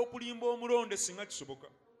n'okusobola okulimba omulonde singa kisoboka.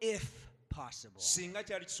 if possible. singa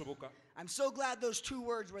kyali kisoboka. I'm so glad those two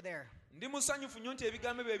words were there. ndi musanyufu nnyo nti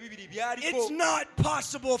ebigambo bye bibiri It's byaliko. not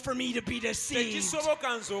possible for me to be deceived.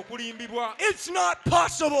 tekisoboka nze okulimbibwa. It's not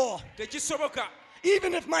possible. tekisoboka.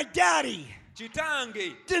 Even if my daddy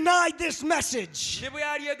kitange denied this message, ne bwe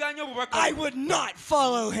yali yegaanye obubaka I would not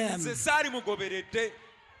follow him. nze saali mugoberedde.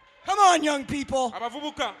 Come on, young people.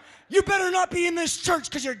 abavubuka You better not be in this church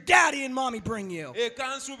because your daddy and mommy bring you.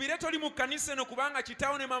 kansuubire toli mu kkanisa eno kubanga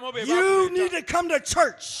kitaawo ne maama be You baakuleeta. need to come to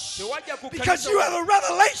church tewajja ku because kkanisa you have a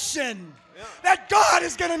revelation that God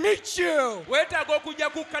is going to meet you. weetaaga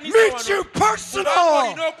okujja ku kkanisa Meet you wano kubanga personal.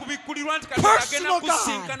 olina okubikkulirwa nti Katonda Personal agenda God.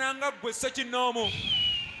 kusinkana nga ggwe ssekinnoomu.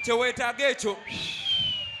 teweetaaga ekyo.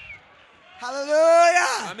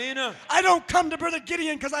 Hallelujah. amiina. I don't come to Brother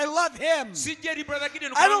Gideon because I love him. sijja eri Brother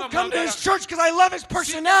Gideon I kubanga don't come to his mwagala. church because I love his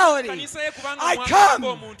personality. Kanisa ye kubanga I mwagala come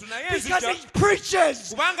ng'omuntu, naye because nzija he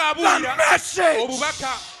preaches kubanga the abuulira message.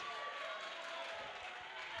 obubaka.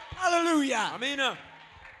 Hallelujah. amiina.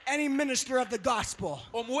 any minister of the gospel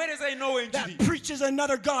omuweereza yenna that ow'enjiri preaches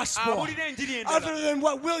another gospel abulira enjiri other endala than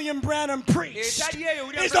what William Branham preached etali eyo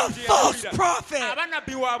William is a Branham gye false yabulira prophet. aba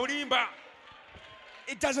nabbi wa bulimba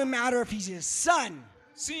It doesn't matter if he's his son.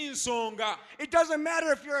 si nsonga It doesn't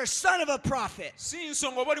matter if you're a son of a prophet. si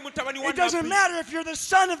nsonga oba oli mutabani wa It doesn't nabbi matter if you're the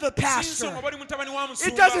son of the si pastor. nsonga oba oli mutabani wa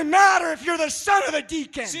It doesn't musumba matter if you're the son of the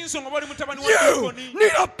deacon. si nsonga oba oli mutabani wa You diikoni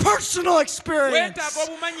need a personal experience weetaaga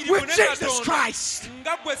obumanyirivu with ne Jesus Katonda Christ.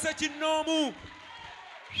 nga ggwe ssekinnoomu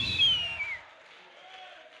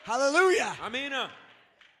Hallelujah. amiina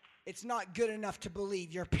It's not good enough to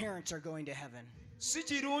believe your parents are going to heaven. si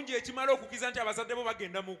kirungi ekimala okukkiriza nti abazadde bo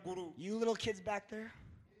bagenda mu ggulu You little kids back there,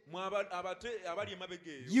 mwe abali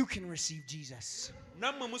emabega eyo you can receive Jesus.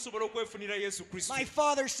 nammwe musobola okwefunira yesu kristo My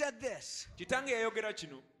father said this, kitange yayogera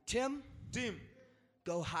kino Tim, tim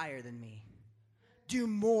go higher than me. Do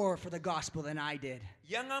more for the gospel than I did.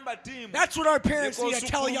 yaŋŋamba tim That's what our parents need to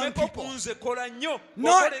tell young Lekoosukulumeko people. ku nze kola nnyo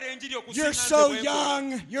Not, okolera enjiri okusinga you're nze so bwe nkola.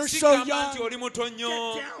 young, you're Si so gamba nti young. oli muto nnyo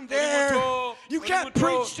Get down oli there. muto, You oli can't muto,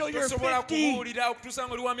 preach till you're tosobola 50. kubuulira okutuusa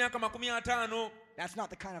nga oli wa myaka 50. That's not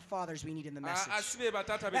the kind of fathers we need in the Si message. be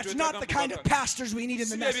bataata be That's twetaaga not mu the kind of bubaka. pastors we need in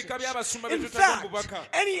the Si be message. ebika by'abasumba In bye twetaaga mu fact, bubaka.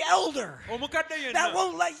 any elder Omukadde that yenna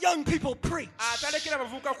won't let young people preach atalekera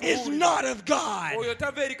abavubuka is kubuulira not of God. oyo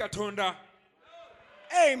tava eri katonda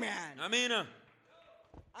Amen. amiina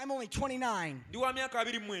I'm only 29, ndi wa myaka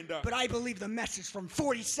 29 but I believe the message from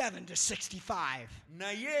 47 to 65.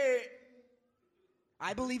 naye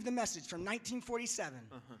I believe the message from 1947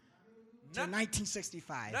 to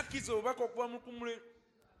 1965. nakkiza obubaka okuva mu kumule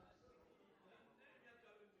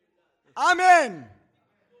Amen.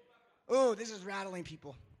 Oh, this is rattling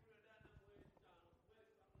people.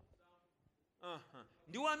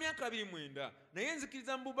 ndi wa myaka 29 naye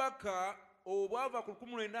nzikiriza mu bubaka obwava ku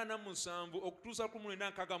 1947 okutuusa ku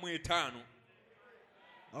 1965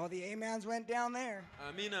 Oh, the amens went down there.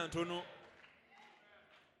 amiina ntono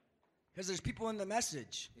Because there's people in the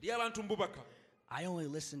message. eri abantu mu bubaka I only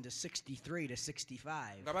listened to 63 to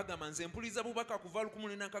 65. nga bagamba nze mpuliriza bubaka kuva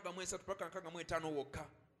 1963 paka 65 wokka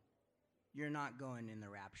You're not going in the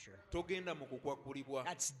rapture. togenda mu kukwakulibwa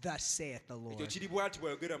That's thus saith the ekyo Lord. kiri bw'ati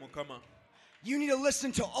bw'ayogera mukama You need to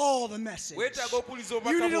listen to all the message. weetaaga okuwuliza You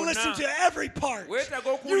obubaka need to listen to bwonna every part. weetaaga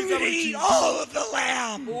You okuwuliza need to buli eat kintu all of the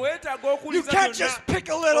lamb. weetaaga You okuwuliza can't byonna just pick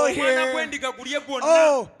a little omwana here. gw'endiga gulye gwonna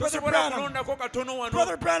Oh, Brother tosobola Branham. kulondako katono wano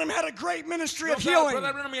Brother Branham had a great ministry of Brother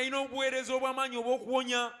healing. Branham yalina obuweereza obw'amaanyi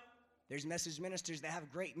obw'okuwonya There's message ministers that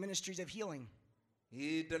have great ministries of healing.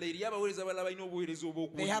 ddala eriyo abaweereza balala balina obuweereza They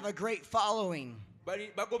have obw'okuwonya a great following,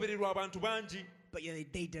 bagobererwa abantu bangi but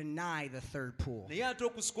yet they deny the third pool. naye ate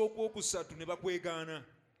okusika okwokusatu ne bakwegaana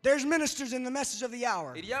There's ministers in the message of the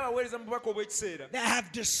hour eriyo abaweereza mu bubaka obw'ekiseera that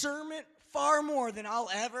have discernment far more than I'll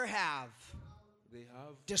ever have.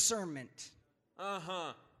 Discernment.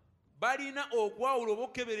 balina okwawula oba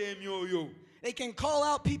okukebera emyoyo They can call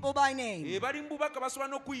out people by name, bali mu bubaka basobola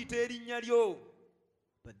n'okuyita erinnya lyo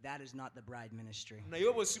but that is not the bride ministry. naye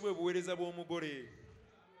obwo si bwe buweereza bw'omugole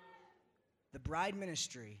The bride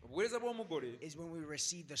ministry obuweereza bw'omugole is when we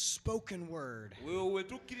receive the spoken word, we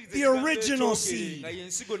tukkiriza the ekigambo original ekyogere seed, nga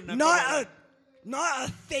y'ensigo not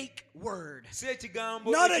a fake word, si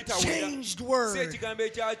ekigambo not a ekitawera changed si word, ekigambo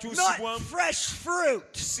not ekyakyusibwamu fresh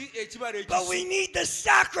fruit. si ekibala But we ekisi need the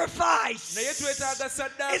sacrifice. naye twetaaga It's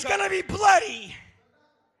saddaaka going to be bloody.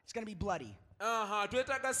 It's going to be bloody.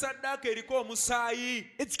 twetaaga saddaaka eriko omusaayi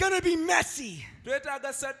It's going to be messy.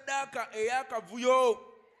 twetaaga saddaaka ey'akavuyo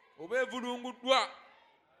oba evulunguddwa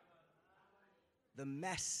The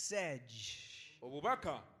message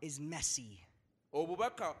obubaka is messy.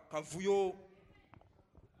 obubaka kavuyo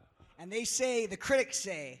And they say, the critics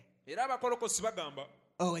say, era abakolokosi bagamba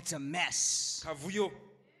oh, it's a mess. kavuyo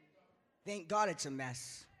Thank God it's a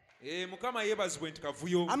mess. mukama yeebazibwe nti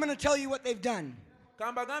kavuyo I'm going to tell you what they've done.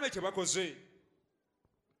 kambagambe kye bakoze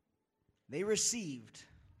They received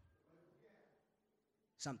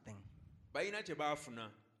something. balina kye baafuna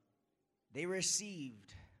They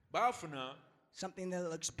received baafuna something that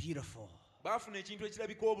looks beautiful. baafuna ekintu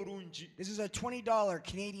ekirabika obulungi This is a $20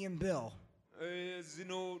 Canadian bill.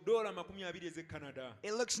 zino $20 ez'e Canada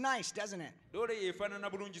It looks nice, doesn't it? dola yeefaanana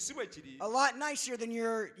bulungi si bwe kiri A lot nicer than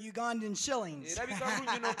your Ugandan shillings. erabika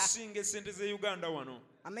bulungi n'okusinga essente z'e Uganda wano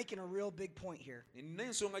I'm making a real big point here. nina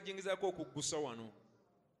ensonga gye ngezaako okuggusa wano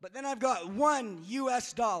But then I've got $1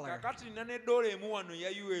 US. kakati nina ne dola emu wano ya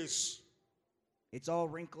US It's all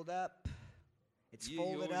wrinkled up. It's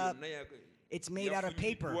folded up. It's made out of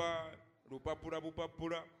paper. lupapula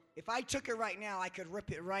bupapula If I took it right now, I could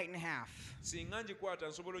rip it right in half. singa ngikwata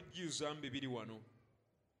nsobola okgiyuzamu bibiri wano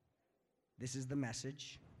This is the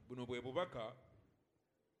message. buno bwe bubaka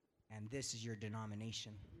And this is your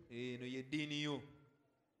denomination. eno y'eddiini yo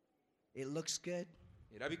It looks good.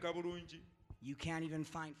 erabika bulungi You can't even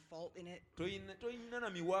find fault in it. toyina na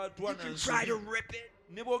miwaatwa You can try to rip it.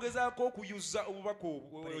 ne bw'ogezaako okuyuza obubaka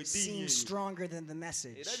obwo But it eddiini seems eyo stronger than the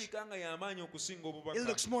message. erabika nga y'amaanyi okusinga It obubaka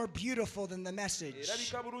looks more beautiful than the message.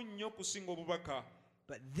 erabika bulungi nnyo okusinga obubaka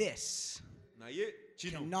But this naye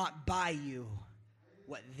kino cannot buy you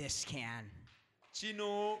what this can.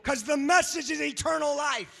 kino Because the message is eternal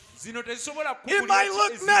life. zino tezisobola It might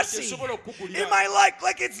look messy. It might look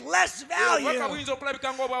like it's less value. buyinza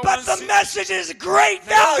okulabika ng'obwa But the wansi message is great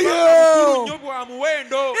naye obubaka bukulu nnyo value. bwa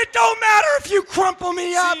muwendo It don't matter if you crumple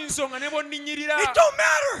me up. si nsonga ne bw'onninnyirira It don't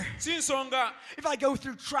matter si nsonga if I go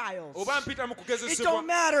through trials. oba mpita mu It kugezesebwa don't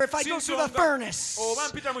matter if I Si go through the nsonga. furnace. Oba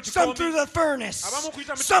mpita mu Some kikombe. through the furnace. Abamu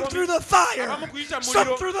kuyita mu Some kikombe. through the fire. Abamu kuyita mu Some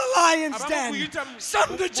muliro. through the lion's Abamu den. kuyita mu-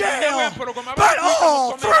 Some mu- to mu jail. w'empologoma. Abamu But kuyita mu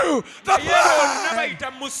all kkomera. through the Naye bonna blood.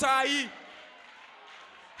 bayita mu musaayi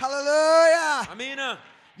Hallelujah. amiina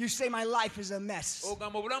You say my life is a mess.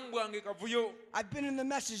 ogamba obulamu bwange kavuyo I've been in the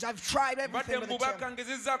message. I've tried everything. badde But mu bubaka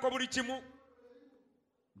ngezezzaako buli kimu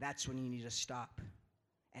that's when you need to stop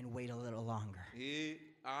and wait a little longer.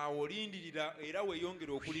 awo lindirira era weeyongera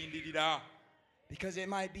okulindirira Because it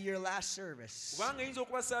might be your last service. kubanga eyinza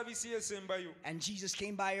okuba saaviisi yesembayo And Jesus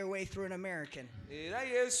came by your way through an American. era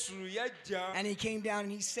yesu yajja And he came down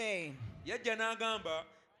and he's saying, yajja n'agamba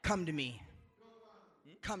come to me.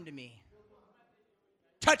 Come to me.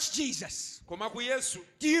 Touch Jesus. koma ku yesu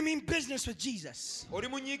Do you mean business with Jesus? oli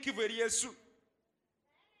munyiikivu eri yesu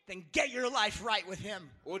Then get your life right with him.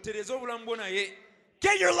 otereze obulamu bwo naye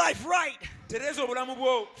Get your life right. tereeza obulamu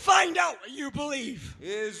bwo Find out what you believe.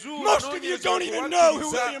 ezuula Most of you noonyeza don't even know who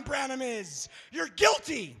okuwakkiriza. William Branham is. You're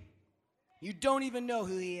guilty. You don't even know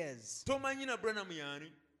who he is. tomanyi na branamu y'ani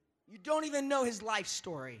You don't even know his life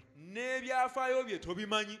story. n'ebyafaayo bye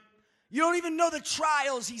tobimanyi You don't even know the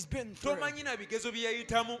trials he's been through. tomanyi na bigezo bye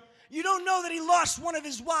yayitamu You don't know that he lost one of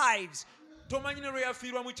his wives tomanyi ne lwe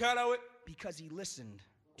yafiirwa mukyala we because he listened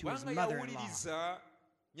to his kubanga mother-in-law. yawuliriza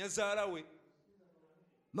nyazaala we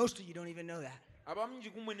Most of you don't even know that. abamungi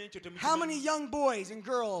kumwe n'ekyo How many temukimanyi young boys and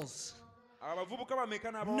girls abavubuka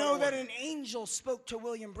bameka know that n'abawala an angel spoke to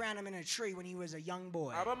William Branham in a tree when he was a young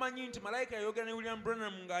boy? abamanyi nti malayika yayogera ne william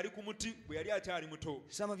branham ng'ali ku muti bwe yali akyali muto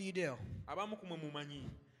Some of you do. abamu kumwe mumanyi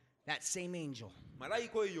That same angel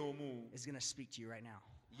malayika oyo omu is going to speak to you right now.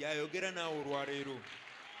 yayogera naawe olwaleero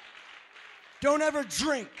Don't ever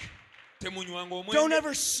drink. temunywanga Don't omwenge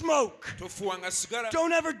ever smoke. tofuwanga sigala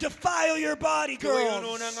Don't ever defile your body, girls.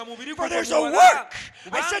 teweeyonoonanga mubiri For gwo there's a muwala. work. I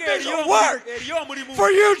Kubanga said there's eriyo a work eriyo omulimu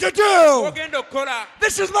for you to do. ogenda okukola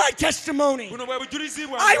This is my testimony. buno bwe bujulizi I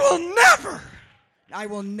bwange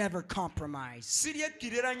will never compromise.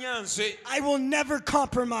 siryekkiriranya nze I will never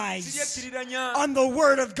compromise siryekkiriranya on the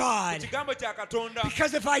word of God. ekigambo kya katonda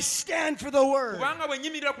Because if I stand for the word, kubanga bwe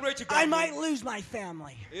nyimirira ku I might lw'ekigambo lose my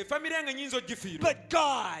family. efamire yange nyinza ogifiirwa But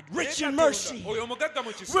God, rich Naye in Katonda, mercy, oyo omugagga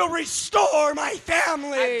mu kisa will restore my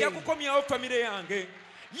family. ajja kukomyawo famire yange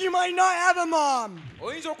You might not have a mom.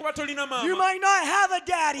 oyinza okuba tolina You maama might not have a oyinza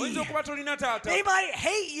daddy. okuba tolina taata They might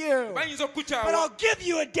hate you. bayinza But I'll okukukyawa give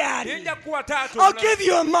you a naye daddy. nja kukuwa taata I'll omulala. give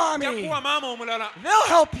you a nja mommy. kukuwa maama omulala They'll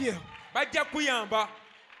help you. bajja kuyamba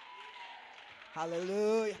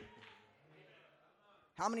Hallelujah.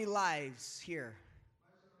 How many lives here?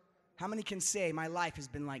 How many can say my life has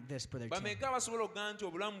been like this, Brother Tim? bameka abasobola okugamba nti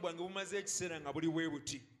obulamu bwange bumaze ekiseera nga buli bwe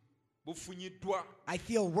buti bufunyiddwa I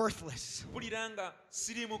feel worthless. mpulira nga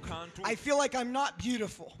sirimu kantu I feel like I'm not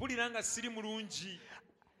beautiful. mpulira nga siri mulungi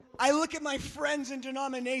I look at my friends in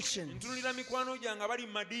denominations ntunulira mikwano gyange abali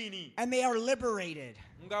mu madiini and they are liberated.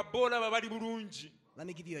 nga boolaba bali bulungi Let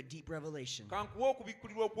me give you a deep revelation. kankuwa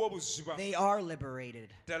okubikkulirwa okw'obuziba They are liberated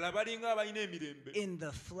ddala balinga abalina emirembe in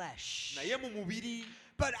the flesh. naye mu mubiri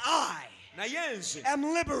But I naye nze am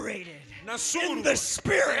liberated in nasumululwa the era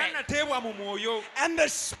spirit. nateebwa mu mwoyo And the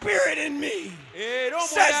spirit in me era omwoyo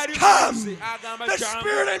says, ali come. munze agamba The kyangu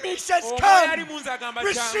spirit in me says, omwoyo ali come. munze agamba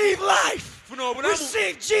Receive kyangu life. funa obulamu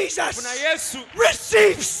Receive funa Jesus. yesu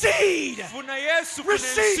Receive seed. funa yesu funa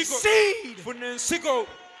Receive ensigo seed. funa ensigo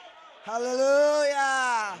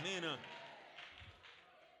Hallelujah. amiina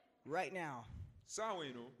Right now, saawa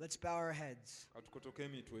eno let's bow our heads. katukotoke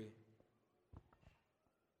emitwe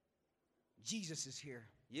Jesus is here.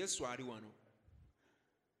 yesu ali wano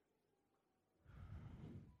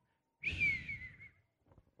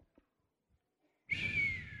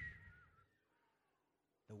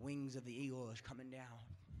The wings of the eagle is coming down.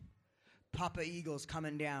 Papa Eagle's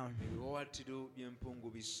coming down. ebiwawaatiro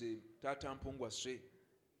by'empungu bisse taata mpungu asse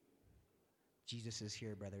Jesus is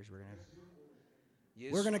here, brothers. We're gonna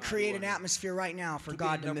We're going to create an atmosphere right now for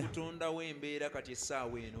God to move. kutondawo embeera kati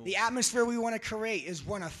essaawa eno. The atmosphere we want to create is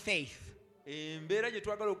one of faith, Embeera gye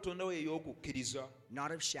twagala okutondawo ey'okukkiriza,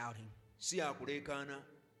 not of shouting, si yakuleekaana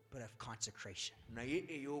but of consecration. naye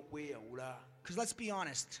ey'okweyawula. Because let's be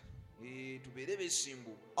honest, Tubeere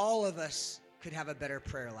beesimbu. all of us could have a better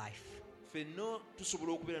prayer life. Ffenna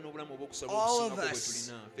tusobola okubeera n'obulamu obw'okusaba All of okusingako bwe us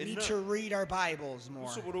tulina. need Ffenna to read our Bibles more.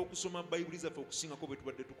 tusobola okusoma bayibuli zaffe okusingako bwe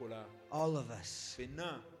tubadde tukola. All of us,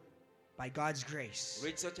 Ffenna by God's grace,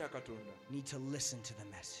 olw'ekisa kya Katonda need to listen to the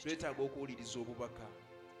message. twetaaga okuwuliriza obubaka.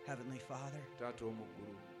 Heavenly Father, Taata omu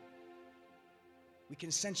ggulu, we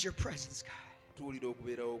can sense your presence, God. tuwulira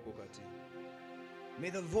okubeerawo kwo kati. May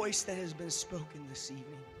the voice that has been spoken this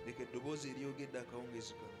evening Leka eddoboozi eryogedde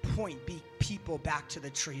akawungeezi kano, point people back to the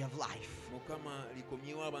tree of life. Mukama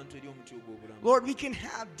likomyewo abantu eri omuti ogw'obulamu. Lord, we can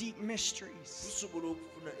have deep mysteries. Tusobola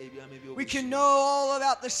okufuna ebyama We can eby'obusiru. know all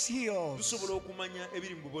about the seals. Tusobola okumanya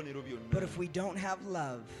ebiri mu bubonero But byonna. if we don't have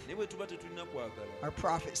love, naye bwe tuba tetulina kwagala, our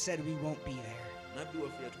prophet said we won't be there. nabbi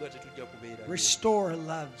waffe yatugaa tetujja kubeera. Restore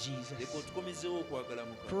love, Leka Jesus. otukomezeewo okwagala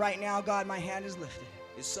For Mukama. right now, God, my hand is lifted.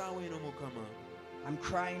 Essaawa eno Mukama, I'm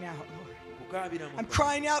crying out, Lord. kukaabira I'm Mukama,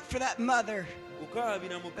 crying out for that mother kukaabira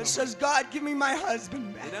that Mukama. says, God, give me my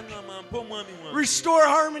husband back. Era ngamba mpa omwami wange. Restore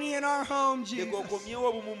harmony in our home, Leka Jesus. okomyewo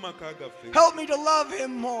obumu mu maka gaffe. Help me to love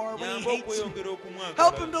him more when he Nyamba hates me. okweyongera okumwagala.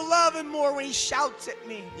 Help him to love him more when he shouts at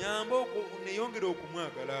me. Nyamba neyongera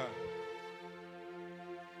okumwagala.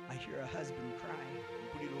 I hear a husband crying.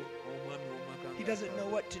 Mpulira omwami w'omumaka He doesn't know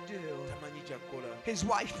what to do. tamanyi kyakkola. His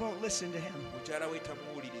wife won't listen to him. Mukyala we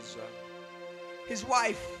tamuwuliriza. His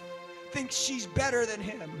wife thinks she's better than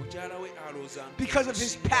him Mukyala we alooza nti because of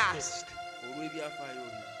his amusinga past. olw'ebyafaayo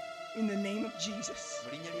bye. In the name of Jesus,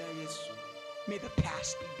 Mu linnya lya Yesu. may the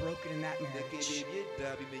past be broken in that Leka marriage. ebyo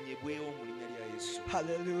ebyedda bimenyebwewo mu linnya lya Yesu.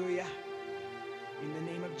 Hallelujah. In the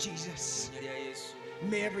name of Jesus, Mu linnya lya Yesu.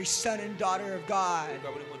 may every son and daughter of God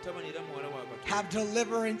Leka buli mutabani era muwala wa Katonda have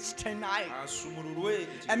deliverance tonight. asumululwe.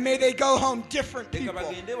 And may they go home different Leka people.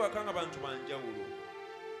 bagende waka nga bantu banjawulo.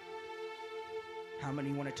 How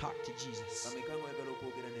many want to talk to Jesus? Bameka mwagala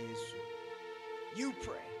okwogera ne Yesu. You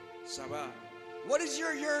pray. Saba. What is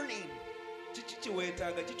your yearning? Kiki kye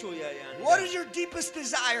weetaaga, kiki kyoyayaanira? What is your deepest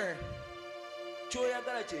desire?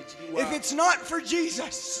 Kyoyagala kye kiriwa. If it's not for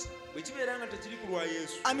Jesus, Bwe kibeera nga tekiri ku lwa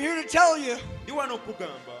Yesu. I'm here to tell you, Ndi wano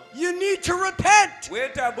okukugamba. you need to repent.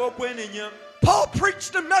 Weetaaga okwenenya. Paul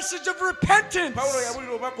preached a message of repentance. Pawulo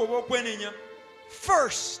yabulira obubaka obw'okwenenya.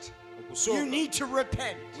 First, you Okusooka need to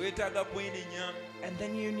repent, weetaaga kwenenya. and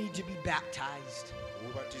then you need to be baptized.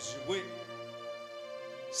 Obatizibwe.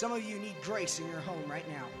 Some of you need grace in your home right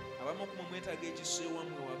now. Abamu ku mmwe mwetaaga ekisa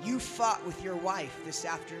ewammwe waka. You fought with your wife this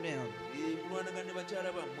afternoon, Mulwanagana ne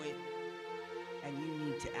bakyala bammwe. and you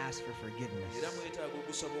need to ask for forgiveness. Era mwetaaga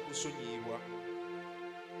okusaba okusonyiyibwa.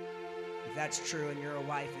 If that's true and you're a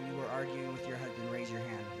wife and you were arguing with your husband, raise your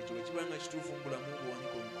hand. Ekyo bwe kiba nga kituufu mu bulamu bwo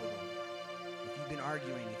wanika omukono. If you've been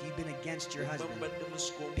arguing, if you've been against your Bwe muba husband, mubadde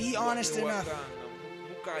musiko be honest enough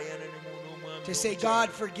mukaayana ne n'omwami to say, n'omukyala. God,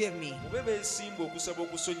 forgive me. Mube beesimba okusaba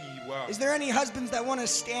okusonyiyibwa. Is there any husbands that want to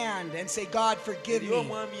stand and say, God, forgive Eriyo me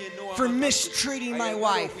omwami yenna for ow'amaka mistreating my ayagala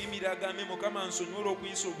wife? okuyimirira agambe Mukama nsonyiwa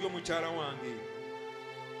olw'okuyisa obubi omukyala wange.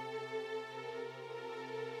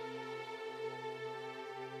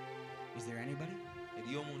 Is there anybody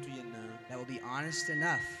Eriyo omuntu yenna that will be honest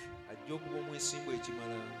enough ajja okuba omwesimbu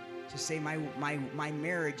ekimala to say, my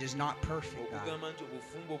marriage is not perfect, God. okugamba nti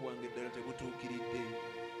obufumbo bwange ddala tebutuukiridde.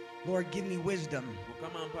 Lord, give me wisdom.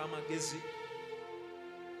 Mukama mpa amagezi.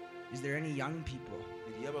 Is there any young people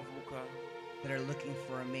Eriyo abavubuka that are looking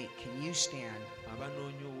for a mate? Can you stand?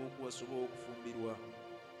 abanoonya ow'okuwasobola okufumbirwa.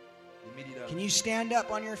 Yimirira. Can you stand up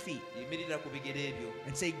on your feet Yimirira ku bigere ebyo.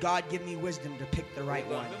 and say, God, give me wisdom to pick the right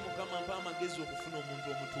one? Ogambe Mukama mpa amagezi okufuna omuntu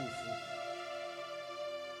omutuufu.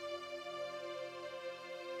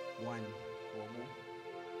 One. Omu.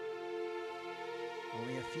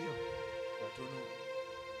 Only a few. Batono.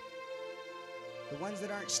 The ones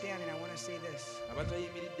that aren't standing, I want to say this.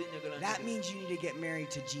 Abatayimiridde njagala That means you need to get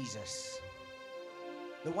married to Jesus.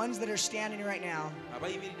 The ones that are standing right now,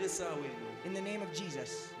 abayimiridde essaawa eno in the name of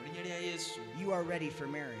Jesus, mu linnya lya Yesu you are ready for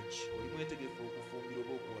marriage oli mwetegefu okufumbirwa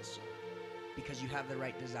oba okuwasa because you have the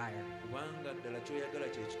right desire. kubanga ddala kyoyagala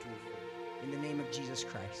kye kituufu. In the name of Jesus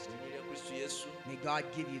Christ, Mu linnya lya Kristo Yesu may God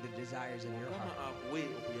give you the desires of your Mukama heart. akuwe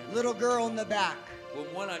okuyamba. Little girl in the back,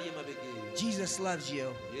 Omuwala ali emabega eyo. Jesus loves you.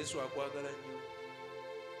 Yesu akwagala nnyo.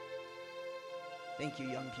 Thank you,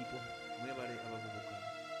 young people. Mwebale abavubuka.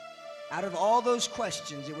 Out of all those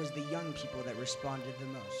questions, it was the young people that responded the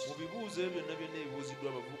mu most. bibuuzo ebyo byonna byonna ebibuuziddwa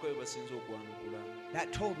abavubuka be basinze okwanukula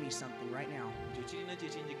That told me something right now. ekyo kirina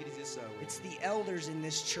kyekinjigiriza essaawa It's the elders in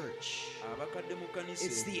this church. abakadde mu kanisa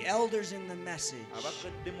It's the eno, elders in the message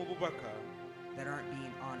abakadde mu bubaka that aren't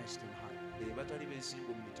being honest in heart. be batali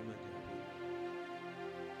beesimbu mu mitima gyabwe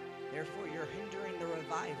Therefore, you're hindering the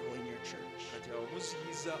revival in your church. kati awo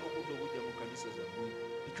muziyiza okudda obujja mu kanisa zammwe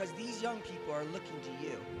Because these young people are looking to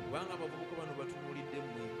you. kubanga abavubuka bano batunuulidde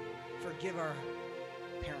mmwe Forgive our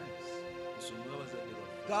parents. musonyiwa abazadde baffe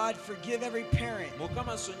God, forgive every parent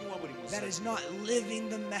mukama sonyiwa buli that musajja is not living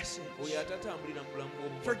the message. oyo atatambulira mu bulamu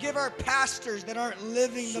bw'obubaka. Forgive our pastors that aren't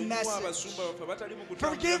living the Sonyiwa message. abasumba baffe abatali mu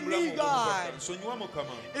Forgive kutambulira mu me, bulamu obw'obubaka. God. Sonyiwa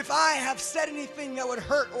mukama If I have said anything that would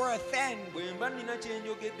hurt or offend, bwe mba nina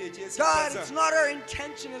kyenjogedde God, ekyesittaza it's not our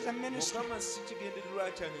intention as a ministry. mukama si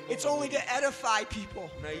kigendererwa kyange It's only to edify people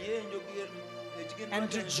naye and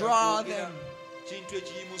to draw them kintu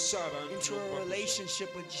ekiyimusa abantu into a n'okubakuza,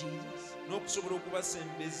 relationship with Jesus. n'okusobola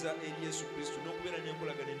okubasembeza eri yesu kristo n'okubeera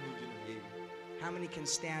n'enkolagana ennungi naye How many can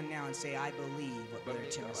stand now and say, I believe what Brother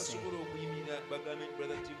Tim is saying? abasobola okuyimirira bagambe nti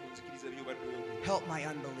brother tim nzikiriza byobadde oyogera Help my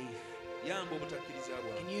unbelief. yamba obutakkiriza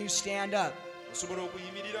bwange Can you stand up osobola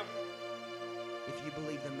okuyimirira if you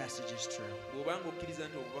believe the message is true? bw'obanga okkiriza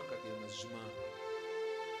nti obubaka ge mazima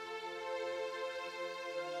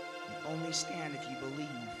You only stand if you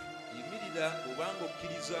believe yimirira bw'obanga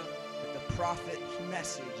okkiriza that the prophet's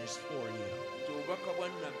message is for you. nti obubaka bwa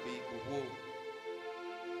nnabbi bubwo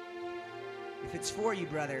If it's for you,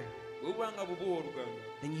 brother, bwe bubanga bubwo oluganda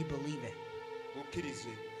then you believe it. bukkirize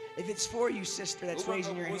If it's for you, sister, that's bw'obanga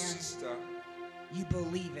raising your bubwo hand, sisita you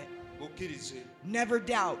believe it. bukkirize Never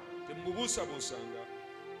doubt. temubuusabuusanga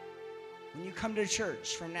When you come to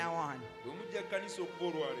church from now on, bwe mujja kkanisa okuva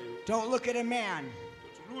olwaleero don't look at a man.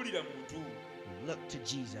 totunuulira muntu Look to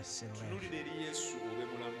Jesus and live. tunuulira eri yesu obe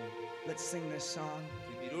mulamu Let's sing this song.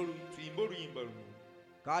 tuyimbe oluyimba luno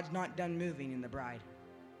God's not done moving in the bride.